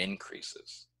heaviness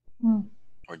increases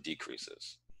or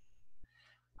decreases.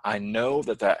 I know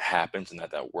that happens and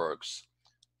that works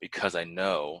because I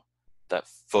know that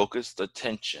focused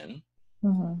attention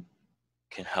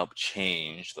can help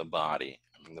change the body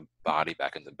and bring the body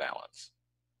back into balance.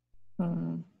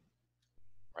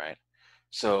 Right?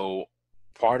 So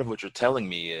part of what you're telling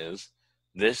me is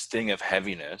this thing of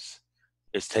heaviness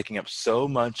is taking up so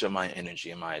much of my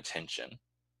energy and my attention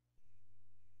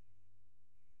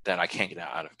that I can't get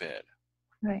out of bed.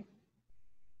 Right.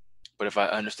 But if I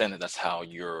understand that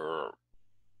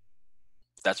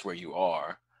that's where you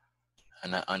are,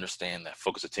 and I understand that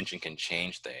focused attention can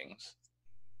change things,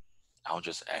 I'll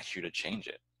just ask you to change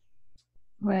it.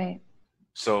 Right.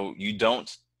 So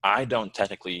I don't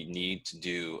technically need to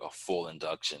do a full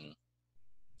induction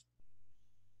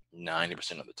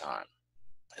 90% of the time.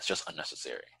 It's just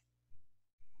unnecessary.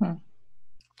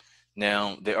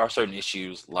 Now, there are certain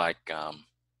issues like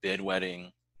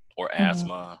bedwetting or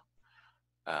asthma,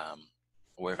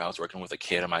 where if I was working with a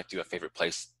kid, I might do a favorite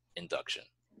place induction.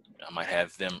 I might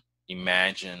have them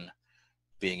imagine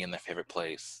being in their favorite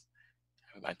place.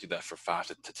 I might do that for 5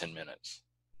 to 10 minutes.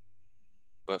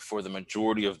 But for the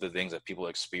majority of the things that people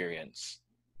experience,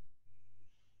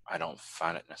 I don't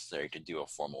find it necessary to do a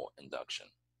formal induction.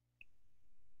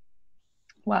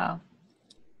 Wow.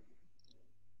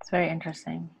 It's very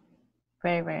interesting.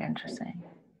 Very, very interesting.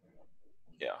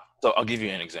 Yeah. So I'll give you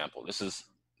an example. This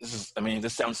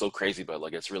sounds so crazy, but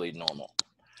like it's really normal.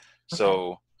 Okay.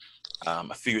 So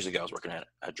a few years ago, I was working at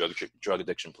a drug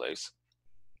addiction place,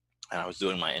 and I was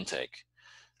doing my intake.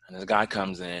 And this guy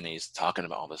comes in, he's talking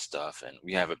about all this stuff, and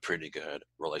we have a pretty good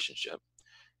relationship.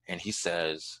 And he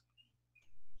says,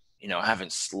 I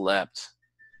haven't slept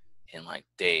in like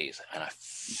days, and I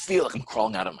feel like I'm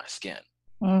crawling out of my skin.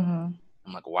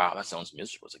 I'm like, wow, that sounds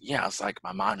miserable. It's like, yeah, it's like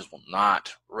my mind just will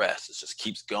not rest. It just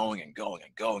keeps going and going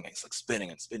and going. It's like spinning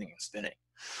and spinning and spinning.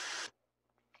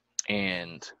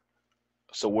 And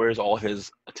so where's all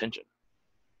his attention?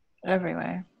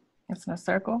 Everywhere. It's in a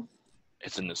circle.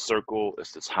 It's in the circle.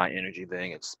 It's this high energy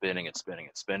thing. It's spinning and spinning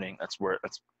and spinning. That's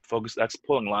focus. That's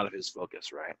pulling a lot of his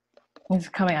focus, right? It's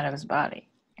coming out of his body.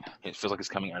 It feels like it's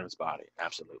coming out of his body.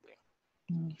 Absolutely.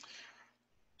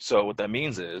 So what that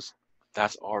means is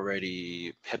that's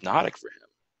already hypnotic for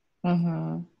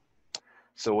him.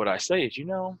 So what I say is,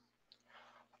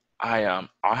 I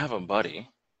have a buddy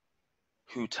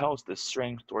who tells this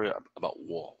strange story about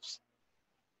wolves.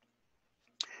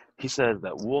 He says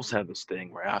that wolves have this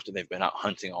thing where after they've been out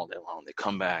hunting all day long, they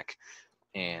come back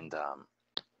and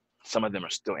some of them are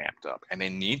still amped up, and they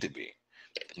need to be.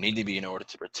 They need to be in order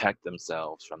to protect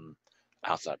themselves from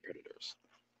outside predators.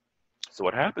 So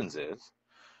what happens is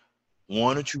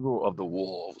 1 or 2 of the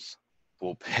wolves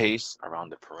will pace around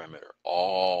the perimeter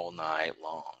all night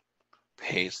long,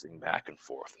 pacing back and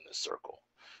forth in this circle,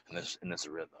 in this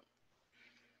rhythm.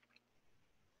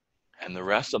 And the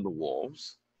rest of the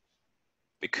wolves,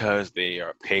 because they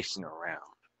are pacing around,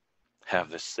 have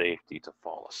the safety to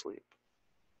fall asleep.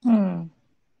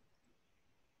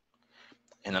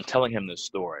 And I'm telling him this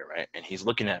story, right? And he's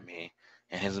looking at me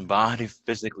and his body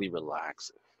physically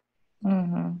relaxes.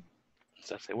 Mm-hmm.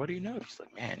 So I say, what do you know? He's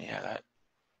like, man, yeah, that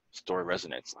story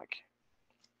resonates. Like,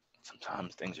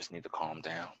 sometimes things just need to calm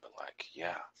down. But like,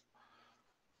 yeah,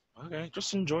 okay,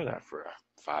 just enjoy that for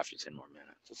 5 to 10 more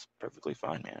minutes. It's perfectly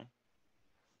fine, man.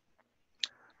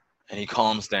 And he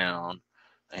calms down,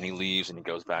 and he leaves, and he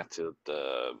goes back to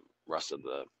the rest of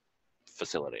the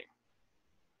facility.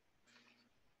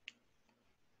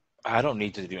 I don't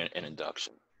need to do an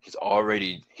induction. He's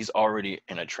already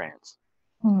in a trance.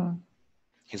 Mm-hmm.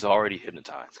 He's already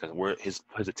hypnotized because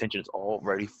his attention is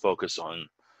already focused on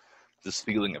this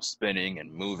feeling of spinning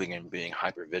and moving and being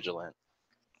hyper vigilant.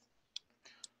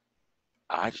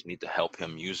 I just need to help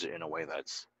him use it in a way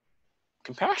that's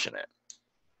compassionate.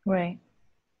 Right.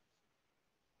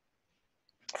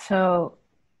 So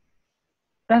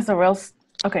that's a real,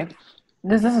 okay.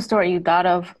 Is this a story you thought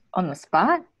of on the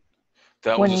spot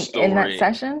That was a when in that story.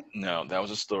 session? No, that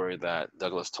was a story that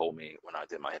Douglas told me when I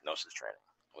did my hypnosis training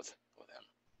with him.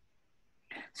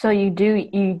 So you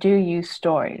do use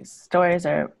stories. Stories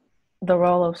are, the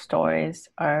role of stories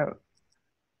are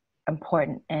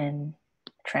important in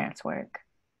trance work.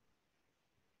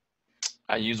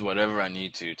 I use whatever I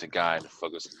need to guide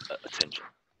focus attention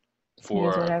Use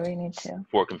whatever you need to.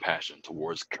 for compassion,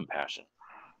 towards compassion.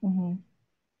 Mm-hmm.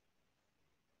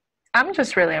 I'm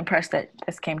just really impressed that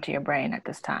this came to your brain at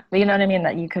this time. You know what I mean?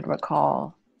 That you could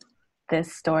recall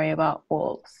this story about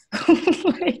wolves.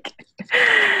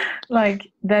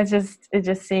 like that it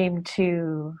just seemed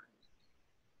too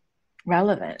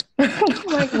relevant.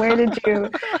 Like, where did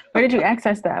you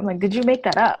access that? I'm like, did you make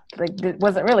that up? Like,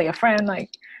 was it really a friend? Like,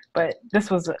 but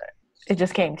it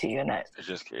just came to you, and that it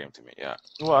just came to me. Yeah.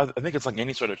 Well, I think it's like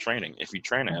any sort of training. If you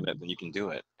train at it, then you can do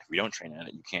it. If you don't train at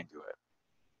it, you can't do it.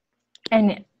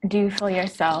 And do you feel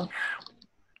yourself,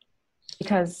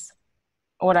 because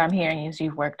what I'm hearing is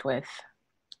you've worked with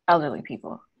elderly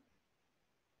people,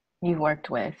 you've worked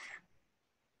with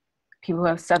people who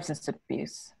have substance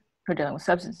abuse, who are dealing with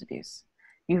substance abuse,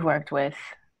 you've worked with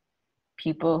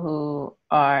people who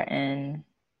have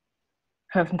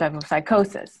some type of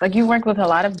psychosis. Like, you work with a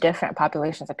lot of different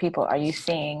populations of people. Are you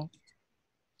seeing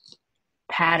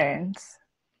patterns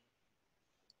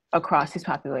across these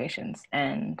populations?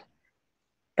 And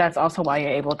that's also why you're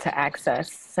able to access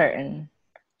certain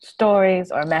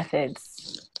stories or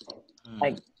methods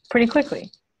like pretty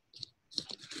quickly.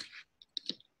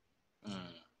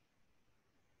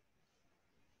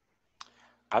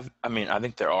 I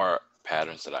think there are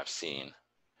patterns that I've seen.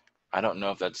 I don't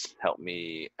know if that's helped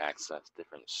me access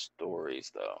different stories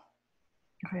though.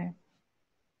 Okay.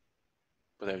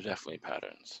 But there's definitely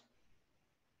patterns.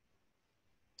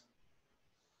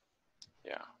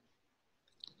 Yeah.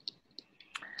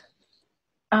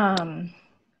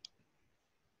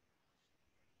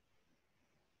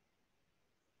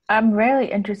 I'm really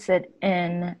interested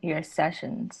in your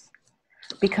sessions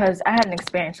because I had an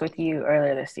experience with you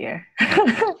earlier this year.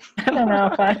 I don't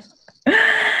know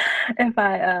if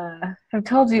I have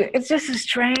told you. It's just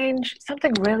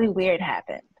something really weird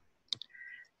happened.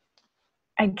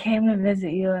 I came to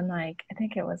visit you in, like, I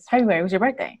think it was February. It was your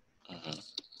birthday. Mm-hmm.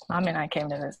 Mom and I came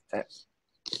to visit.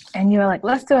 And you were like,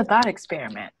 let's do a thought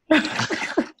experiment.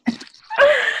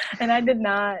 And I did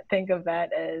not think of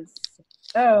that as,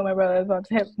 oh, my brother is about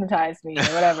to hypnotize me or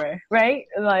whatever, right?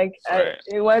 Like, right.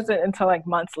 It wasn't until like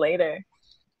months later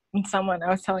when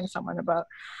I was telling someone about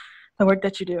the work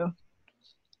that you do.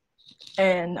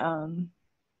 And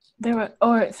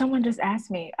someone just asked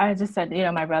me, I just said,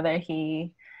 my brother,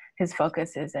 his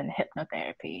focus is in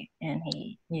hypnotherapy and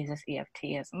he uses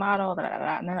EFT as a model, blah, blah,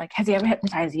 blah. And they're like, has he ever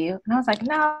hypnotized you? And I was like,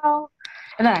 no.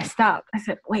 And then I stopped. I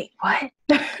said, wait, what?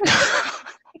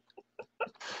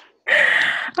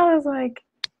 I was like,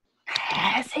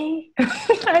 has he? I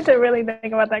had to really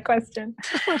think about that question.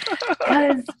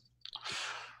 Because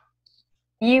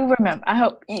I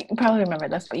hope you probably remember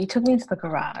this, but you took me into the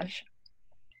garage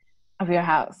of your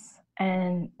house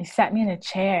and you sat me in a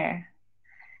chair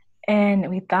and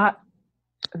we thought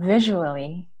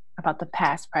visually about the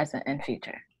past, present, and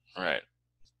future. Right.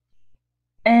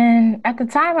 And at the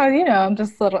time, I'm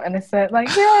just a little innocent, like,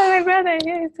 yeah, my brother,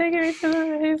 yeah, he's taking me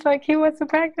he's like, he wants to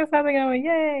practice something. I'm like,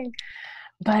 yay.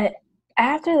 But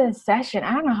after this session,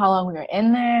 I don't know how long we were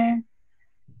in there.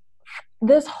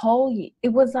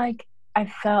 It was like I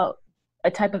felt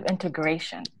a type of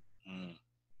integration.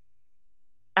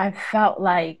 I felt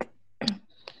like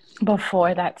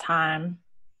before that time,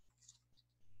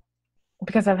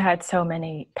 because I've had so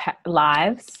many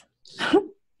lives,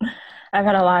 I've lived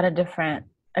in a lot of different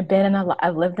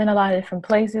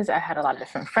places. I had a lot of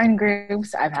different friend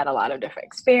groups. I've had a lot of different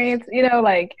experience,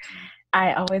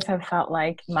 I always have felt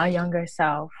like my younger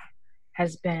self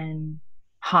has been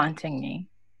haunting me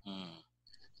Mm,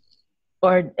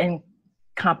 or in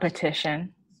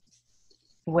competition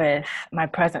with my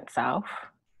present self.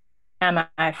 And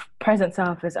my present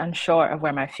self is unsure of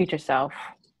where my future self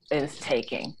is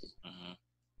taking mhm,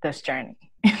 this journey.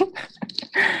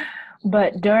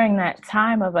 But during that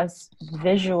time of us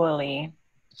visually,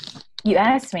 you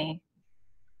asked me,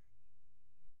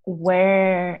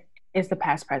 where is the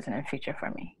past, present, and future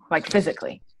for me? Like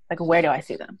physically, like where do I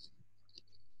see them?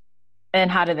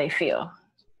 And how do they feel?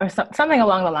 Or something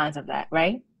along the lines of that,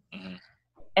 right? mhm.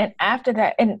 And after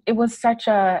that, and it was such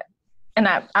a, and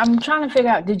I'm trying to figure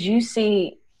out, did you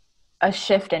see a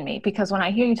shift in me? Because when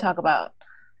I hear you talk about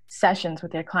sessions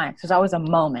with your clients, there's always a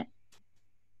moment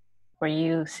where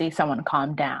you see someone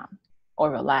calm down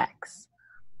or relax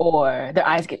or their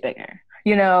eyes get bigger.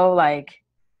 You know, like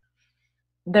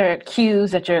there are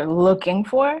cues that you're looking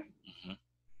for.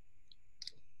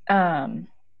 Mhm. Um,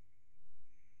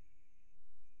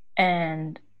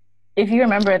 and if you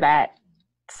remember that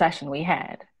session we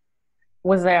had,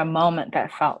 was there a moment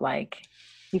that felt like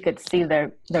you could see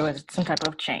there was some type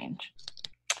of change?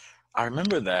 I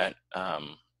remember that. I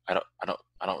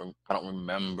don't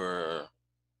remember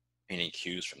any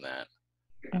cues from that.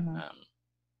 Mm-hmm. Um,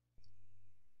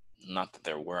 Not that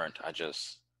there weren't.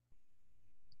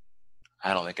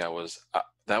 I don't think I was.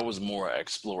 That was more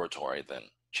exploratory than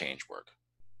change work,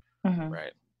 Mm-hmm.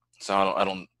 right? So I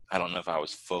don't know if I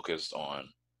was focused on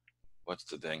what's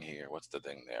the thing here, what's the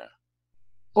thing there.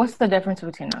 What's the difference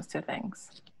between those two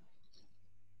things?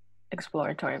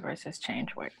 Exploratory versus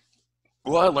change work.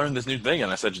 Well, I learned this new thing,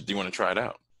 and I said, "Do you want to try it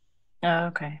out?" Oh,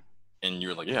 okay. And you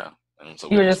were like, "Yeah." And so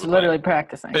You were just we played. literally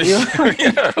practicing. You were like,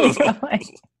 Yeah, you were like,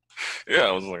 yeah.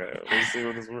 I was like, "Let's see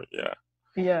what this works." Yeah,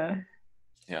 yeah.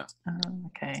 yeah.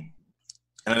 Okay.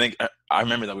 And I think I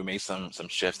remember that we made some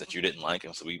shifts that you didn't like,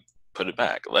 and so we put it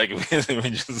back. Like we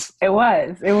just It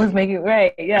was making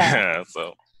right. Yeah. yeah.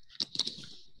 So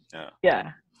yeah.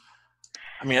 Yeah.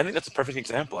 I mean, I think that's a perfect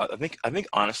example. I think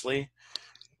honestly,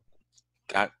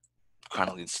 that kind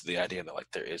of leads to the idea that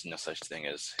like there is no such thing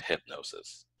as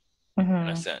hypnosis in a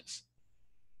Mm-hmm. sense.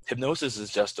 Hypnosis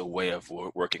is just a way of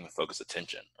working with focused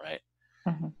attention, right?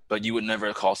 Mm-hmm. But you would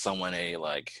never call someone a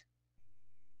like,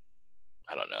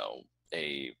 I don't know,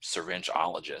 a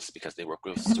syringeologist because they work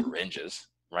with syringes,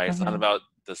 right? It's not Mm-hmm. about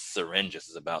the syringes;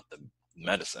 it's about the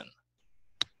medicine.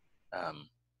 Um,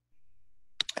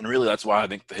 and really, that's why I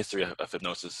think the history of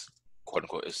hypnosis, quote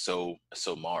unquote, is so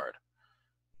marred.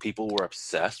 People were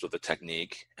obsessed with the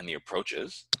technique and the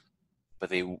approaches, but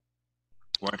they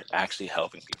weren't actually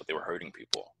helping people; they were hurting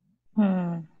people.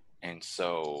 Hmm. And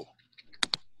so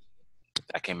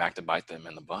that came back to bite them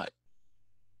in the butt.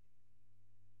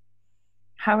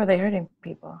 How are they hurting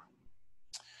people?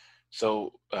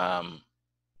 So I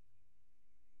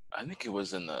think it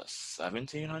was in the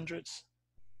 1700s.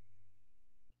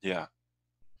 Yeah.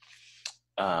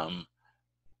 Um,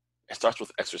 it starts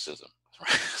with exorcism, right?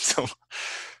 So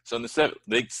in the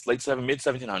mid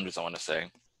 1700s, I want to say,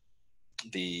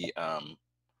 the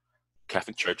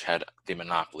Catholic Church had the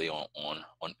monopoly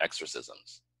on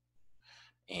exorcisms,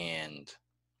 and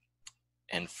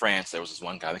in France there was this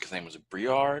one guy, I think his name was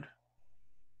Briard,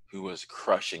 who was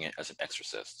crushing it as an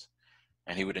exorcist,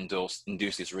 and he would induce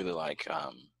these really like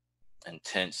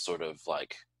intense sort of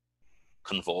like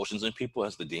convulsions in people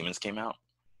as the demons came out.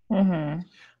 Mm-hmm.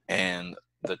 And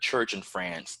the church in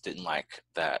France didn't like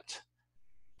that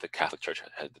the Catholic Church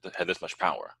had this much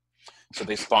power. So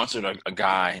they sponsored a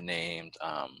guy named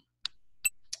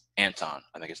Anton,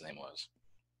 I think his name was,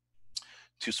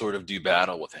 to sort of do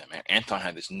battle with him. And Anton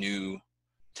had this new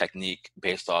technique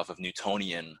based off of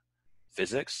Newtonian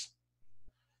physics.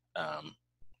 Because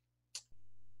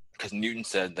Newton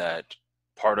said that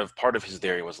part of his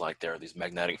theory was like there are these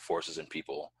magnetic forces in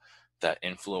people that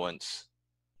influence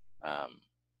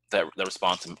that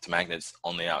respond to magnets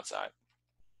on the outside.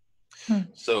 Hmm.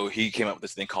 So he came up with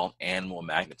this thing called animal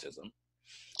magnetism,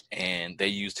 and they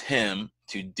used him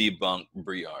to debunk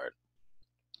Briard.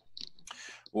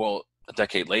 Well, a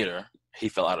decade later, he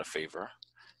fell out of favor,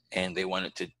 and they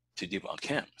wanted to debunk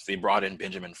him. So they brought in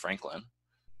Benjamin Franklin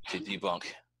to debunk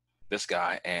this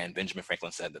guy, and Benjamin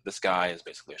Franklin said that this guy is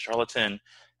basically a charlatan.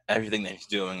 Everything that he's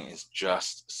doing is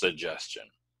just suggestion.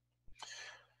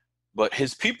 But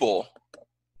his people,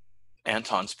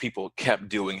 Anton's people, kept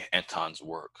doing Anton's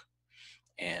work.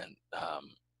 And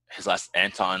his last,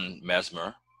 Anton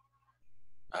Mesmer,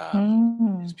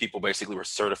 his people basically were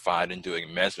certified in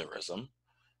doing mesmerism.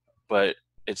 But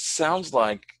it sounds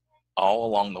like all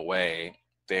along the way,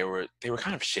 they were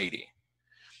kind of shady.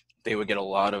 They would get a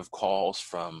lot of calls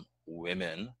from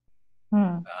women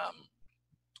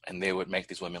And they would make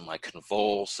these women like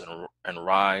convulse and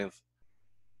writhe.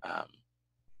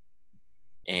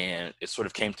 And it sort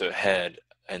of came to a head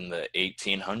in the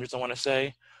 1800s, I want to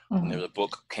say. And there was a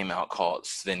book came out called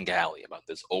Svengali about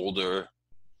this older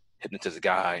hypnotist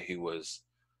guy who was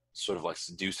sort of like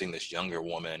seducing this younger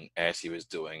woman as he was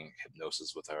doing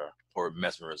hypnosis with her, or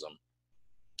mesmerism.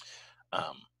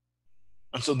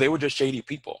 And so they were just shady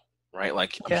people, right?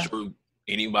 Like I'm sure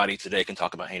anybody today can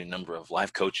talk about any number of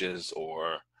life coaches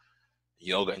or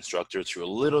yoga instructors who are a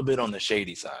little bit on the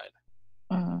shady side.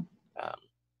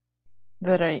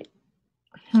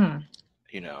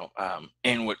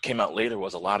 And what came out later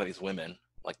was a lot of these women,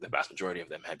 like the vast majority of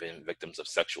them, had been victims of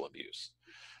sexual abuse,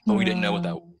 but we didn't know what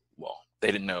that. Well,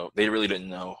 they didn't know. They really didn't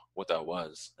know what that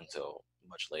was until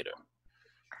much later.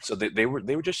 So they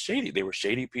were just shady. They were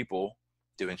shady people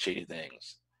doing shady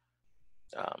things.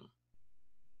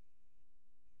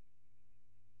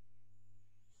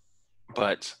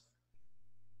 But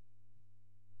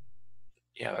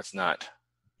yeah, that's not.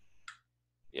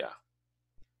 Yeah.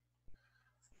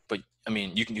 But I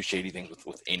mean, you can do shady things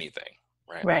with anything,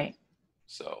 right? Right.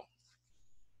 So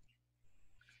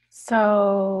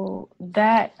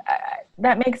that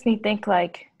makes me think,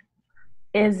 like,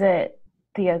 is it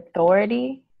the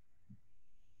authority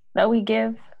that we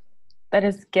give, that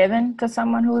is given to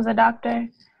someone who is a doctor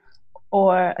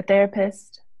or a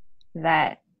therapist,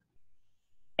 that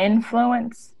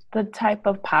influence the type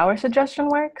of power suggestion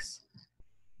works?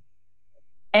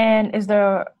 And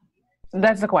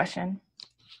that's the question.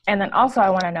 And then also I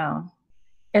want to know,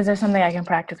 is there something I can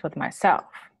practice with myself?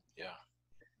 Yeah.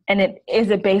 And is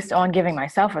it based on giving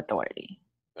myself authority?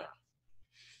 Yeah.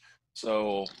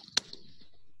 So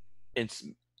it's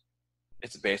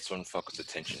based on focused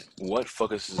attention. What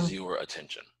focuses your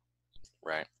attention,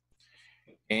 right?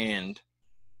 And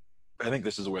I think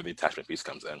this is where the attachment piece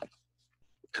comes in,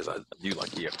 because I do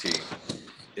like EFT,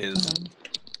 is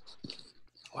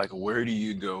like, where do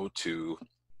you go to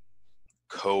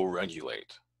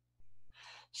co-regulate?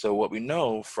 So what we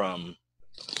know from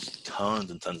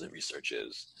tons and tons of research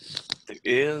is there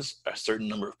is a certain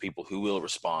number of people who will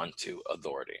respond to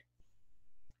authority,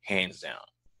 hands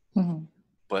down.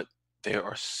 But there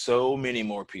are so many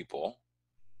more people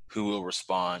who will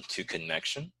respond to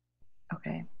connection.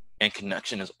 Okay. And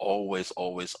connection is always,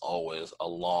 always, always a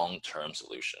long-term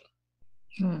solution.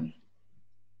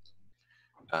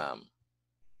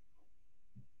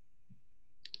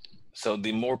 So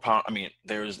the more power, I mean,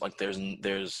 there's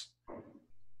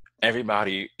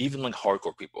everybody, even like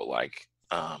hardcore people, like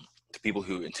the people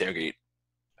who interrogate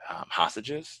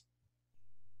hostages,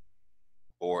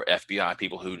 or FBI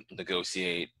people who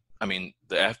negotiate. I mean,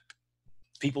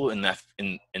 people in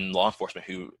law enforcement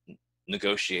who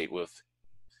negotiate with,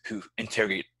 who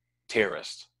interrogate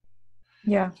terrorists.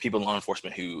 Yeah. People in law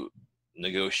enforcement who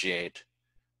negotiate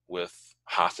with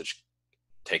hostage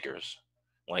takers.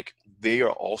 Like, they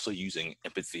are also using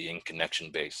empathy and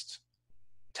connection-based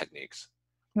techniques.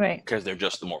 Right. Because they're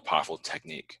just the more powerful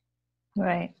technique.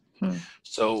 Right.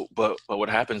 So, but what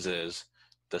happens is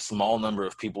the small number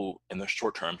of people in the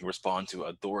short term who respond to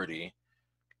authority,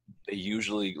 they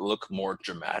usually look more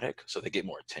dramatic, so they get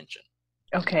more attention.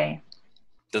 Okay.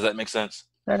 Does that make sense?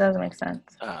 That does make sense.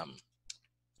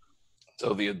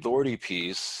 So the authority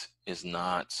piece is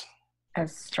not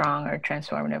as strong or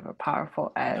transformative or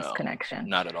powerful as connection.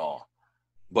 Not at all.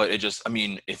 But it just, I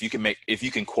mean, if you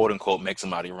can quote unquote make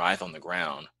somebody writhe on the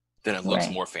ground, then it looks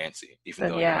more fancy, even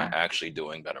though you're not actually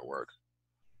doing better work.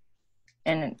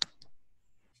 And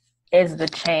is the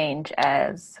change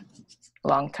as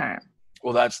long term?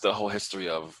 Well, that's the whole history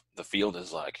of the field,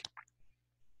 is like,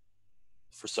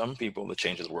 for some people the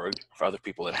change has worked, for other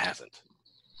people it hasn't.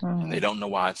 And they don't know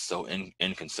why it's so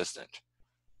inconsistent.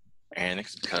 And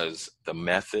it's because the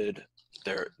method,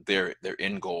 their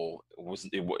end goal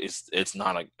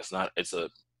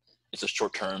it's a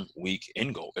short-term weak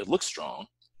end goal. It looks strong,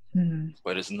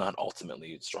 but it's not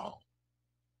ultimately strong.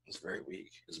 It's very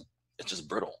weak. It's just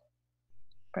brittle.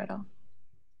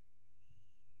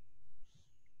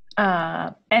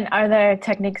 And are there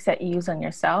techniques that you use on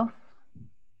yourself?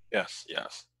 Yes.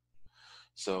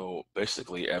 So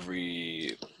basically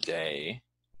every day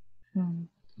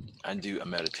I do a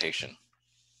meditation,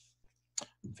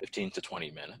 15 to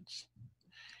 20 minutes.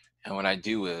 And what I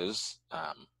do is,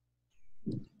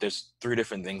 there's 3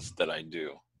 different things that I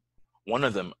do. One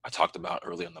of them I talked about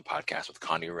earlier on the podcast with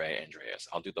Connie Ray Andreas.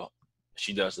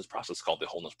 She does this process called the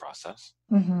wholeness process.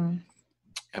 And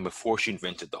before she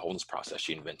invented the wholeness process,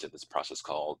 she invented this process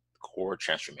called core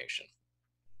transformation.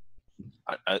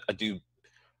 I do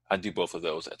both of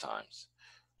those at times.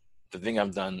 The thing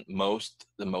I've done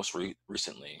the most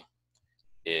recently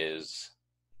is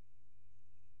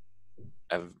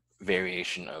a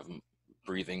variation of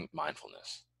breathing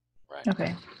mindfulness, right?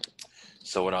 Okay.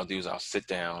 So what I'll do is I'll sit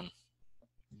down,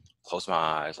 close my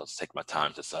eyes, I'll just take my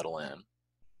time to settle in.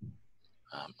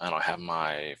 And I'll have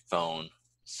my phone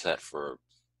set for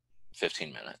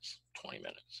 15 minutes, 20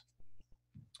 minutes.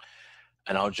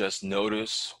 And I'll just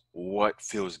notice what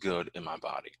feels good in my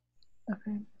body.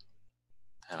 Okay.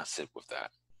 And I sit with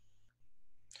that.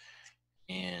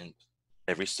 And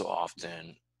every so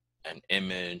often, an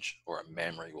image or a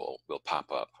memory will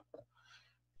pop up.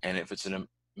 And if it's a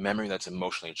memory that's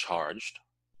emotionally charged,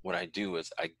 what I do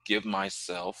is I give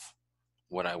myself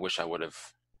what I wish I would have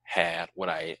had, what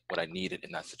I needed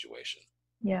in that situation.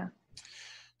 Yeah.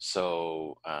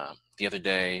 So the other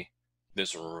day,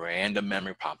 this random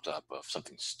memory popped up of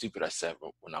something stupid I said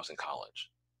when I was in college.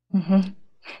 Mm-hmm.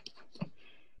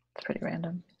 It's pretty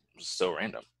random. It was so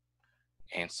random.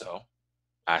 And so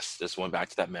I just went back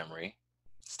to that memory,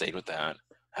 stayed with that,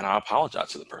 and I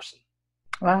apologized to the person.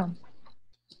 Wow.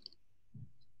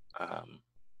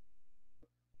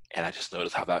 And I just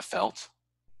noticed how that felt.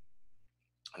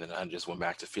 And then I just went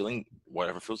back to feeling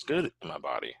whatever feels good in my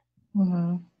body.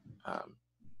 Mm-hmm.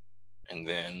 And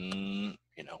then,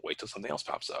 wait till something else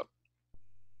pops up.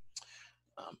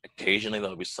 Occasionally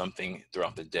there'll be something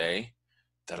throughout the day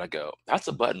that I go, that's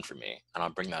a button for me. And I'll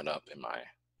bring that up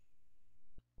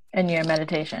in your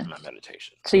meditation. my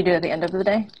meditation. So you do it at the end of the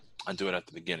day? I do it at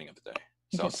the beginning of the day.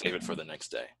 So I'll save it for the next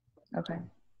day. Okay.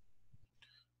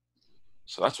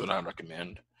 So that's what I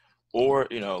recommend. Or,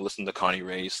 listen to Connie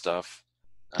Ray's stuff.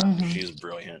 She's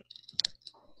brilliant.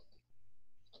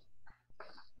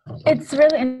 It's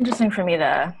really interesting for me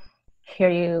to hear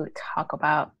you talk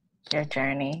about your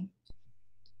journey,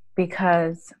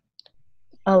 because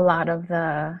a lot of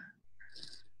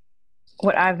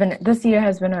this year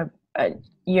has been a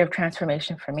year of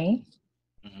transformation for me.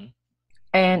 Mm-hmm.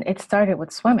 And it started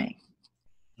with swimming.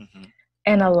 Mm-hmm.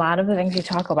 And a lot of the things you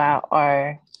talk about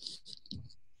are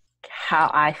how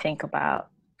I think about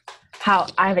how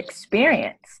I've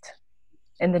experienced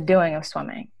in the doing of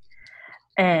swimming.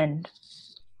 And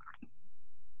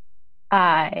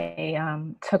I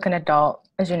took an adult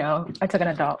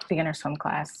beginner swim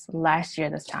class last year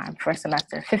this time, first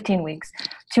semester, 15 weeks,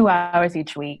 2 hours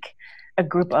each week, a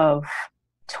group of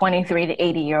 23 to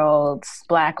 80-year-olds,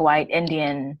 Black, white,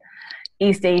 Indian,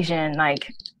 East Asian,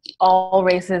 like all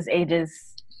races,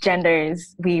 ages,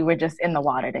 genders. We were just in the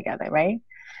water together, right?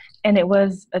 And it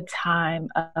was a time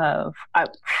of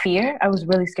fear. I was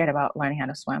really scared about learning how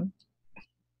to swim.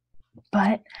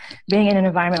 But being in an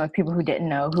environment with people who didn't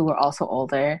know, who were also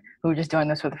older, who were just doing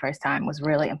this for the first time, was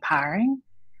really empowering.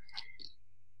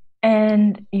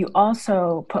 And you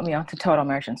also put me onto total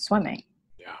immersion swimming.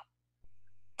 Yeah.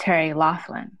 Terry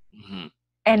Laughlin. Mm-hmm.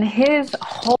 And his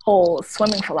whole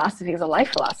swimming philosophy is a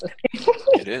life philosophy.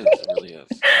 It is. It really is.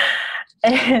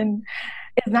 And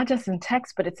it's not just in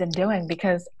text, but it's in doing,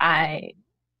 because I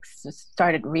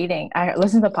started reading. I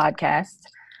listened to the podcast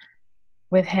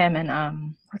with him and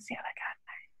what's the other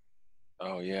guy?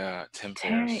 Oh yeah, Tim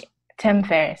Ferriss. Tim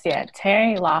Ferriss, yeah.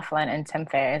 Terry Laughlin and Tim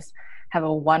Ferriss have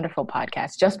a wonderful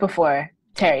podcast just before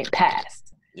Terry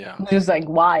passed. Yeah. It was like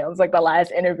wild. It was like the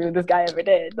last interview this guy ever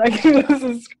did. Like,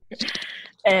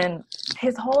 and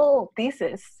his whole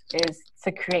thesis is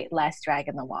to create less drag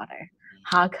in the water.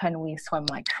 How can we swim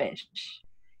like fish?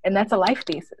 And that's a life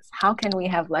thesis. How can we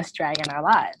have less drag in our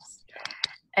lives?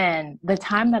 And the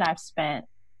time that I've spent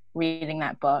reading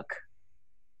that book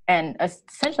and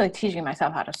essentially teaching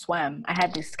myself how to swim, I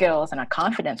had these skills and a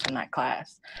confidence from that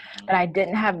class, but I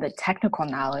didn't have the technical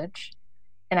knowledge,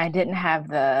 and I didn't have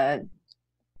the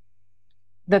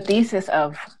thesis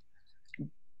of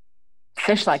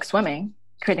fish like swimming,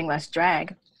 creating less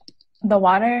drag. The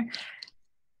water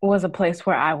was a place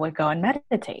where I would go and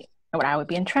meditate, where I would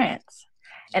be in trance.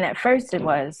 And at first it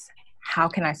was, how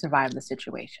can I survive the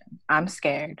situation? I'm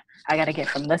scared. I got to get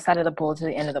from this side of the pool to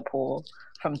the end of the pool,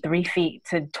 from 3 feet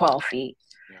to 12 feet.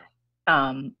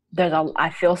 Yeah. I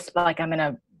feel like I'm in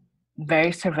a very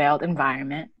surveilled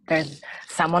environment. There's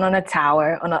someone on a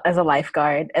tower as a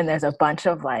lifeguard, and there's a bunch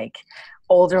of like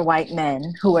older white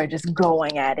men who are just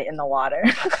going at it in the water,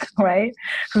 right?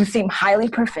 Who seem highly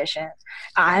proficient.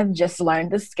 I've just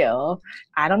learned the skill.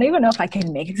 I don't even know if I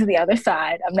can make it to the other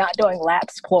side. I'm not doing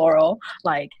laps plural.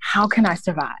 Like, how can I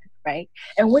survive, right?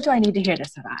 And what do I need to hear to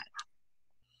survive?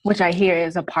 Which I hear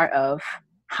is a part of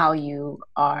how you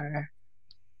are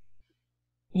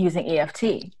using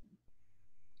EFT.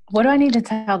 What do I need to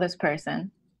tell this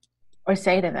person or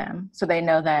say to them so they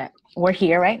know that we're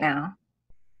here right now?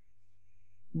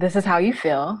 This is how you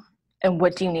feel, and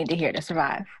what do you need to hear to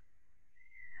survive?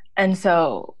 And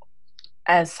so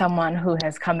as someone who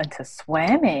has come into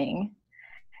swimming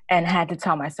and had to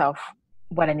tell myself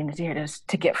what I needed to hear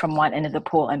to get from one end of the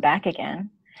pool and back again.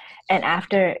 And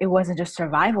after, it wasn't just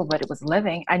survival, but it was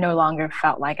living. I no longer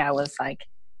felt like I was like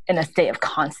in a state of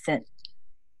constant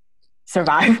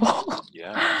survival.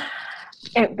 Yeah.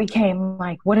 It became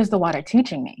like, what is the water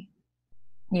teaching me?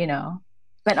 You know,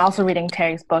 but also reading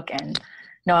Terry's book and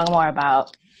knowing more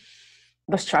about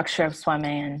the structure of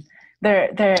swimming. And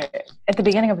there at the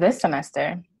beginning of this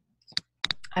semester,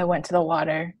 I went to the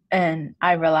water and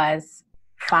I realized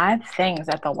 5 things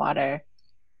that the water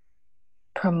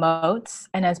promotes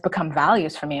and has become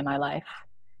values for me in my life.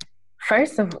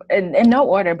 First, in no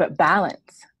order, but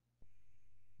balance.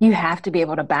 You have to be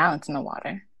able to balance in the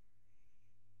water.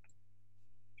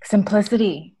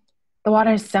 Simplicity. The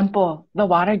water is simple. The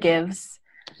water gives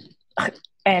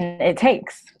and it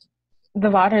takes. The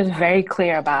water is very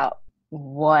clear about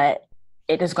what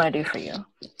it is going to do for you.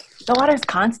 The water is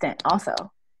constant also,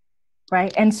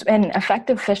 right? And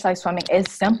effective fish-like swimming is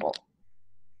simple.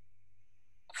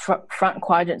 Front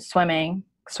quadrant swimming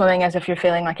as if you're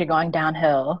feeling like you're going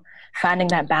downhill, finding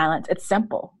that balance. It's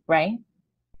simple, right?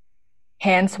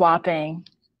 Hand swapping.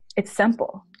 It's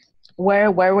simple.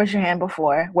 Where was your hand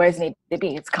before? Where does it need to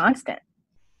be? It's constant.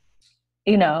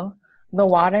 You know, the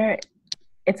water,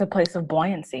 it's a place of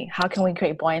buoyancy. How can we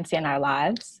create buoyancy in our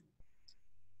lives?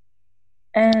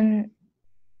 And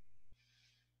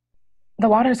the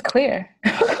water is clear.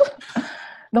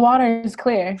 The water is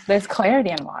clear. There's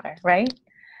clarity in water, right?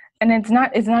 And it's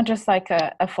not just like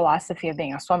a philosophy of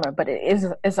being a swimmer, but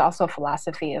it's also a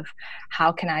philosophy of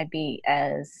how can I be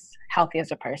as healthy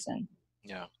as a person,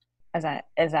 as I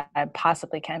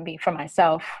possibly can be for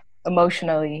myself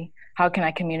emotionally. How can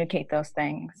I communicate those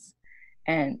things,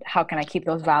 and how can I keep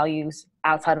those values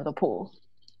outside of the pool?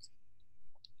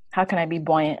 How can I be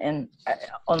buoyant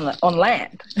on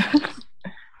land?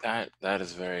 That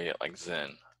is very like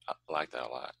Zen. I like that a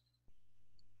lot.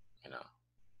 You know,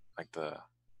 like the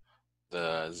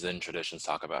Zen traditions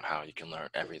talk about how you can learn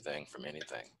everything from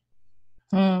anything.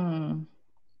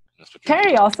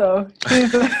 Terry also.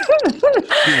 He's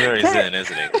very Zen,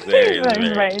 isn't he?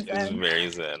 Very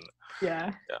Zen.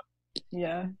 Yeah.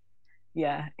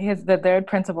 The third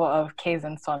principle of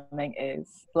Kaizen swimming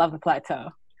is love the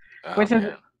plateau, which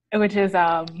is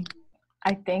I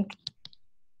think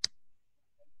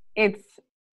it's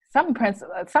some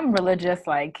religious,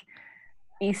 like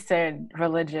Eastern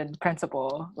religion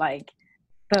principle, like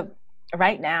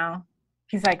right now,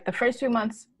 he's like, the first few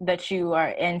months that you are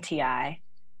in TI,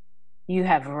 you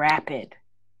have rapid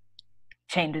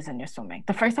changes in your swimming.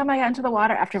 The first time I got into the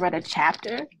water after I read a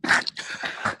chapter,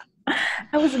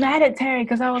 I was mad at Terry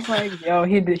because I was like, yo,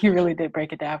 he really did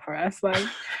break it down for us. Like,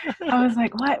 I was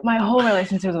like, what? My whole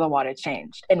relationship with the water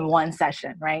changed in one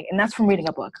session, right? And that's from reading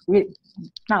a book.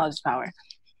 Knowledge is power.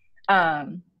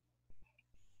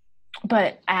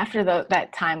 But after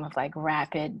that time of like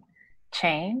rapid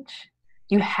change,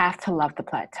 you have to love the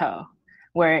plateau,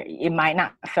 where it might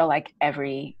not feel like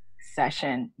every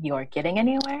session you're getting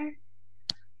anywhere,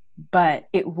 but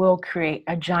it will create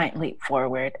a giant leap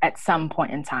forward at some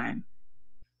point in time.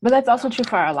 But that's also true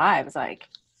for our lives. Like,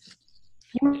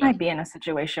 you might be in a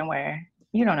situation where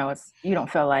you don't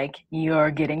feel like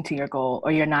you're getting to your goal,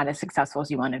 or you're not as successful as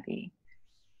you want to be.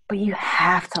 But you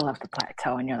have to love the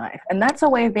plateau in your life. And that's a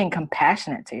way of being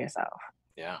compassionate to yourself.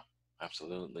 Yeah,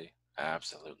 absolutely.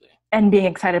 And being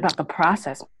excited about the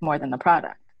process more than the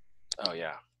product. Oh,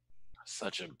 yeah.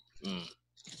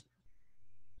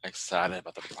 Excited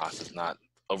about the process, not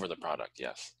over the product.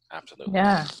 Yes, absolutely.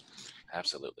 Yeah.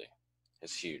 Absolutely.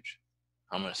 It's huge.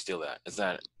 I'm going to steal that. Is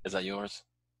that yours?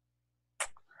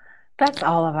 That's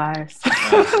all of ours.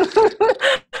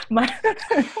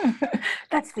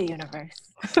 That's the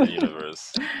universe. That's the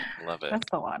universe. Love it. That's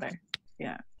the water.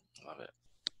 Yeah. Love it.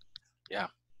 Yeah.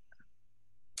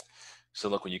 So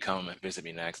look, when you come and visit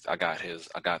me next, I got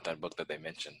that book that they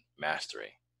mentioned,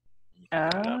 Mastery.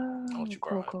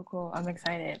 Cool. I'm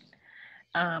excited.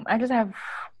 I just have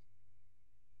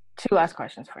 2 last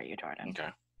questions for you, Jordan. Okay.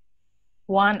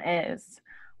 One is,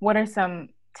 what are some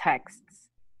texts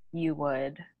you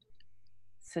would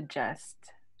suggest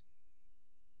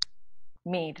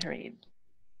me to read?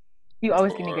 You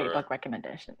always give me great book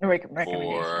recommendations. For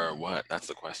what? That's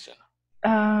the question.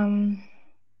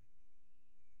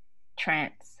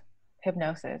 Trance,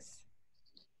 hypnosis.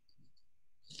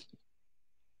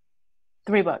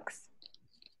 3 books.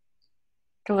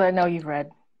 Because I know you've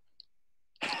read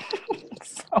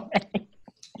so many.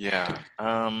 Yeah.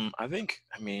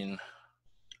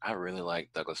 I really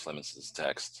like Douglas Flemison's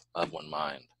text of One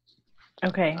Mind.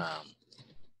 Okay.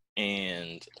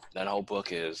 And that whole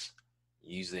book is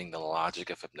using the logic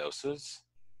of hypnosis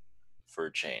for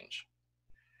change.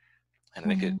 And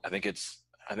Mm-hmm. I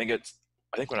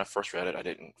think when I first read it, I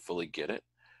didn't fully get it.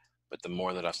 But the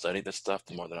more that I've studied this stuff,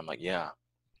 the more that I'm like, yeah,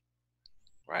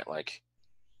 right. Like,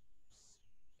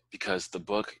 because the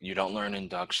book, you don't learn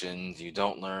inductions, you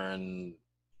don't learn,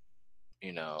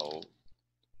 you know,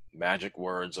 magic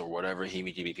words or whatever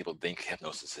heebie-jeebie people think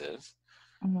hypnosis is.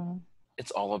 Mm-hmm.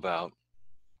 It's all about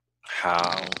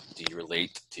how do you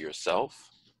relate to yourself?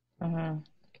 Mm-hmm.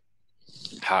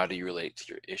 How do you relate to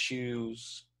your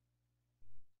issues?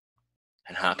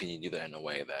 And how can you do that in a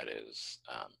way that is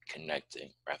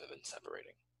connecting rather than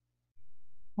separating?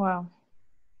 Wow.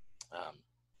 Um,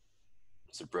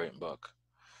 it's a brilliant book.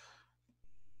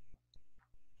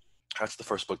 That's the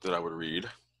first book that I would read.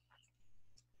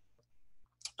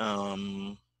 That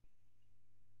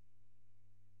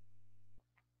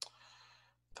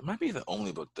might be the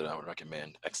only book that I would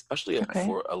recommend, especially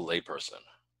for a layperson.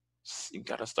 You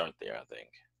got to start there, I think.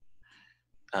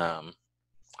 I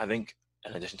think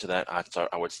in addition to that, I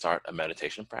would start a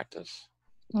meditation practice.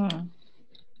 Mm.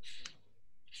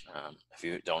 If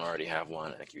you don't already have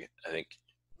one, I think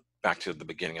back to the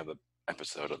beginning of the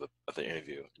episode of the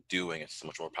interview, doing is so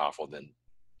much more powerful than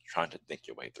trying to think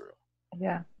your way through.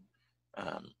 Yeah.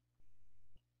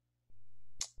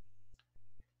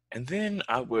 And then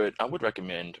I would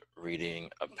recommend reading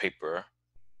a paper.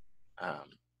 I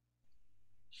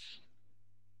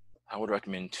would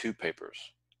recommend 2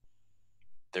 papers.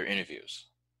 They're interviews.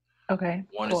 Okay.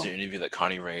 One is an interview that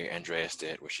Connie Ray Andreas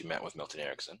did, where she met with Milton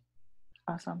Erickson.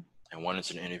 Awesome. And one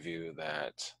is an interview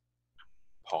that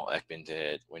Paul Ekman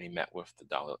did when he met with the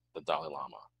Dalai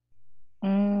Lama.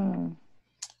 Mm.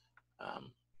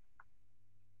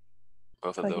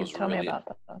 Both of those tell me about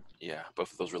that. Yeah,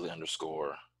 both of those really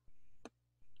underscore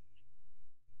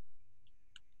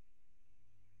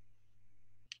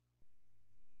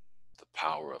the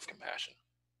power of compassion.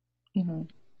 Mm-hmm.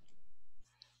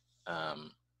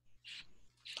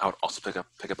 I would also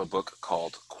pick up a book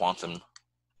called Quantum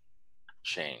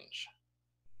Change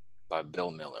by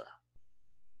Bill Miller.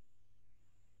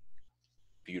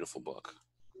 Beautiful book.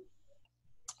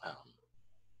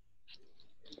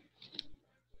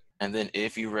 And then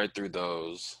if you read through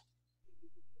those,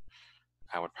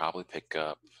 I would probably pick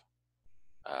up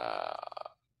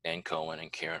Dan Cohen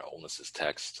and Karen Olness's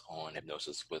text on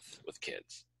hypnosis with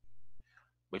kids.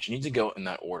 But you need to go in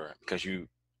that order, because you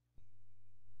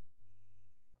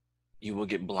will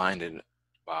get blinded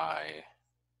by.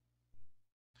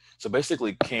 So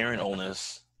basically, Karen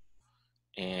Olness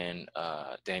and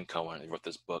Dan Cohen wrote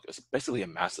this book. It's basically a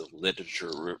massive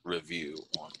literature review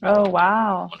on. Oh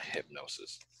wow! On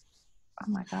hypnosis. Oh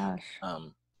my gosh.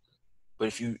 But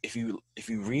if you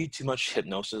read too much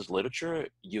hypnosis literature,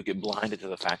 you get blinded to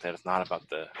the fact that it's not about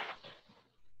the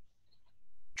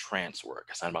trance work.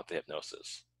 It's not about the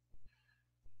hypnosis.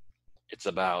 It's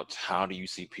about how do you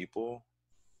see people,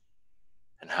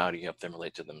 and how do you help them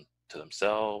relate to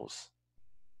themselves,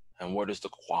 and what is the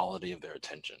quality of their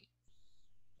attention.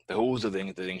 Those are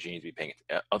the things you need to be paying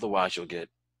attention. Otherwise, you'll get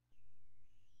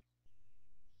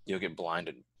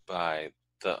blinded by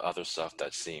the other stuff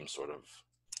that seems sort of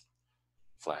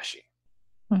flashy.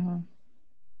 Mm-hmm.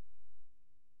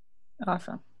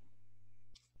 Awesome.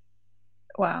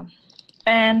 Wow.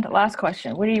 And last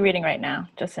question. What are you reading right now,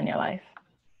 just in your life?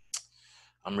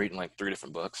 I'm reading like 3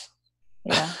 different books.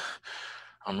 Yeah.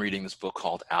 I'm reading this book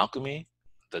called Alchemy,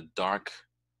 The Dark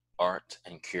Art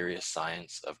and Curious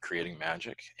Science of Creating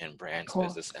Magic in Brands,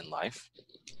 Business, and Life.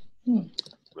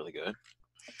 Really good.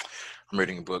 I'm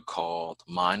reading a book called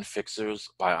Mind Fixers,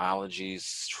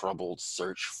 Psychiatry's Troubled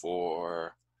Search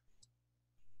for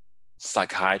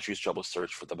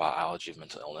the Biology of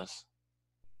Mental Illness.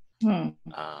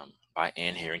 By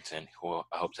Anne Harrington, who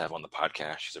I hope to have on the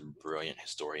podcast. She's a brilliant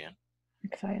historian.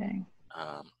 Exciting.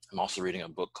 I'm also reading a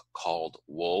book called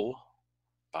Wool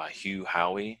by Hugh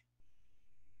Howey,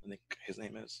 I think his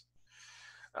name is.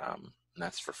 And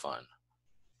that's for fun.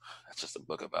 That's just a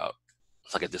book about,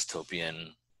 it's like a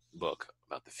dystopian book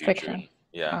about the future. Fiction. And,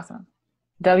 yeah. Awesome.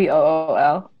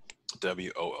 WOOL.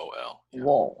 WOOL. Yeah.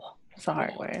 Wool. It's a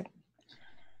hard word.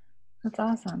 That's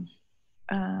awesome.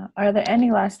 Are there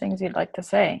any last things you'd like to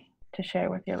say, to share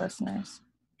with your listeners?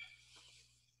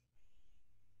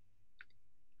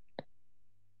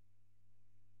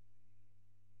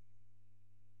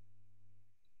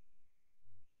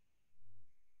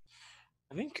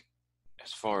 I think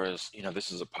as far as,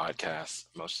 this is a podcast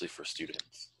mostly for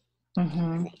students who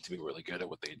want to be really good at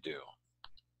what they do.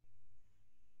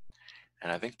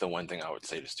 And I think the one thing I would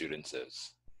say to students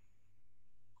is,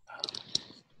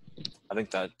 I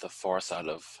think that the far side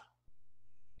of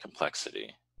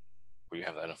complexity where you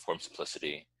have that informed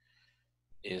simplicity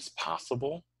is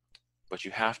possible, but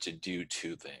you have to do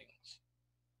two things.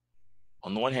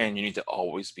 On the one hand, you need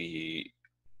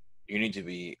to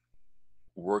be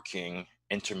working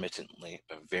intermittently,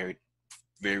 but very,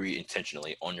 very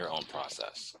intentionally on your own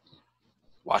process,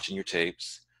 watching your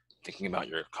tapes, thinking about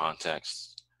your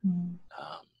context,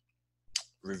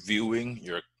 reviewing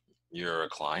your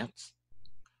clients.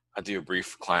 I do a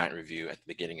brief client review at the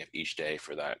beginning of each day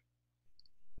for that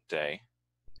day.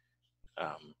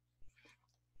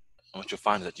 What you'll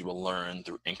find is that you will learn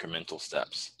through incremental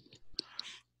steps.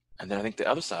 And then I think the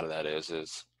other side of that is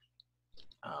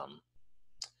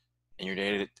in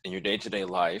your day-to-day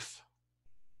life,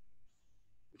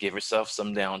 give yourself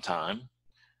some downtime,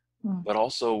 but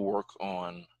also work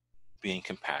on being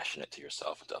compassionate to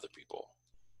yourself and to other people.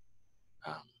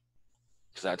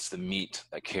 Because that's the meat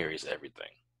that carries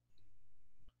everything.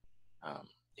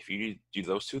 If you do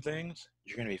those two things,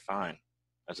 you're going to be fine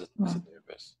as a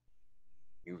therapist.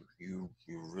 You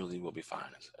really will be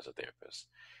fine as a therapist,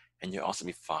 and you'll also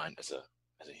be fine as a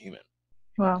human.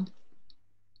 Wow,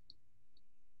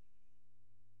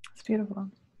 it's beautiful.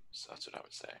 So that's what I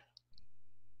would say.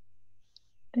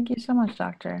 Thank you so much,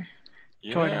 Dr.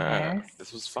 Jordan Harris.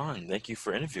 This was fun. Thank you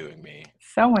for interviewing me.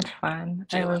 So much fun.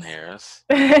 Jalen Harris.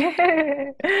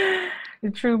 A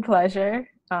true pleasure.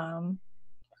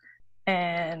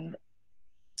 And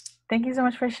thank you so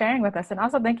much for sharing with us. And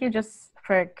also thank you just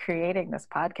for creating this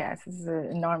podcast. This is an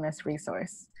enormous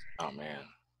resource. Oh, man.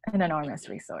 An enormous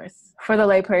resource for the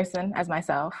layperson as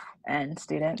myself and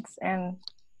students and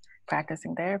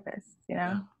practicing therapists, you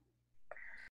know?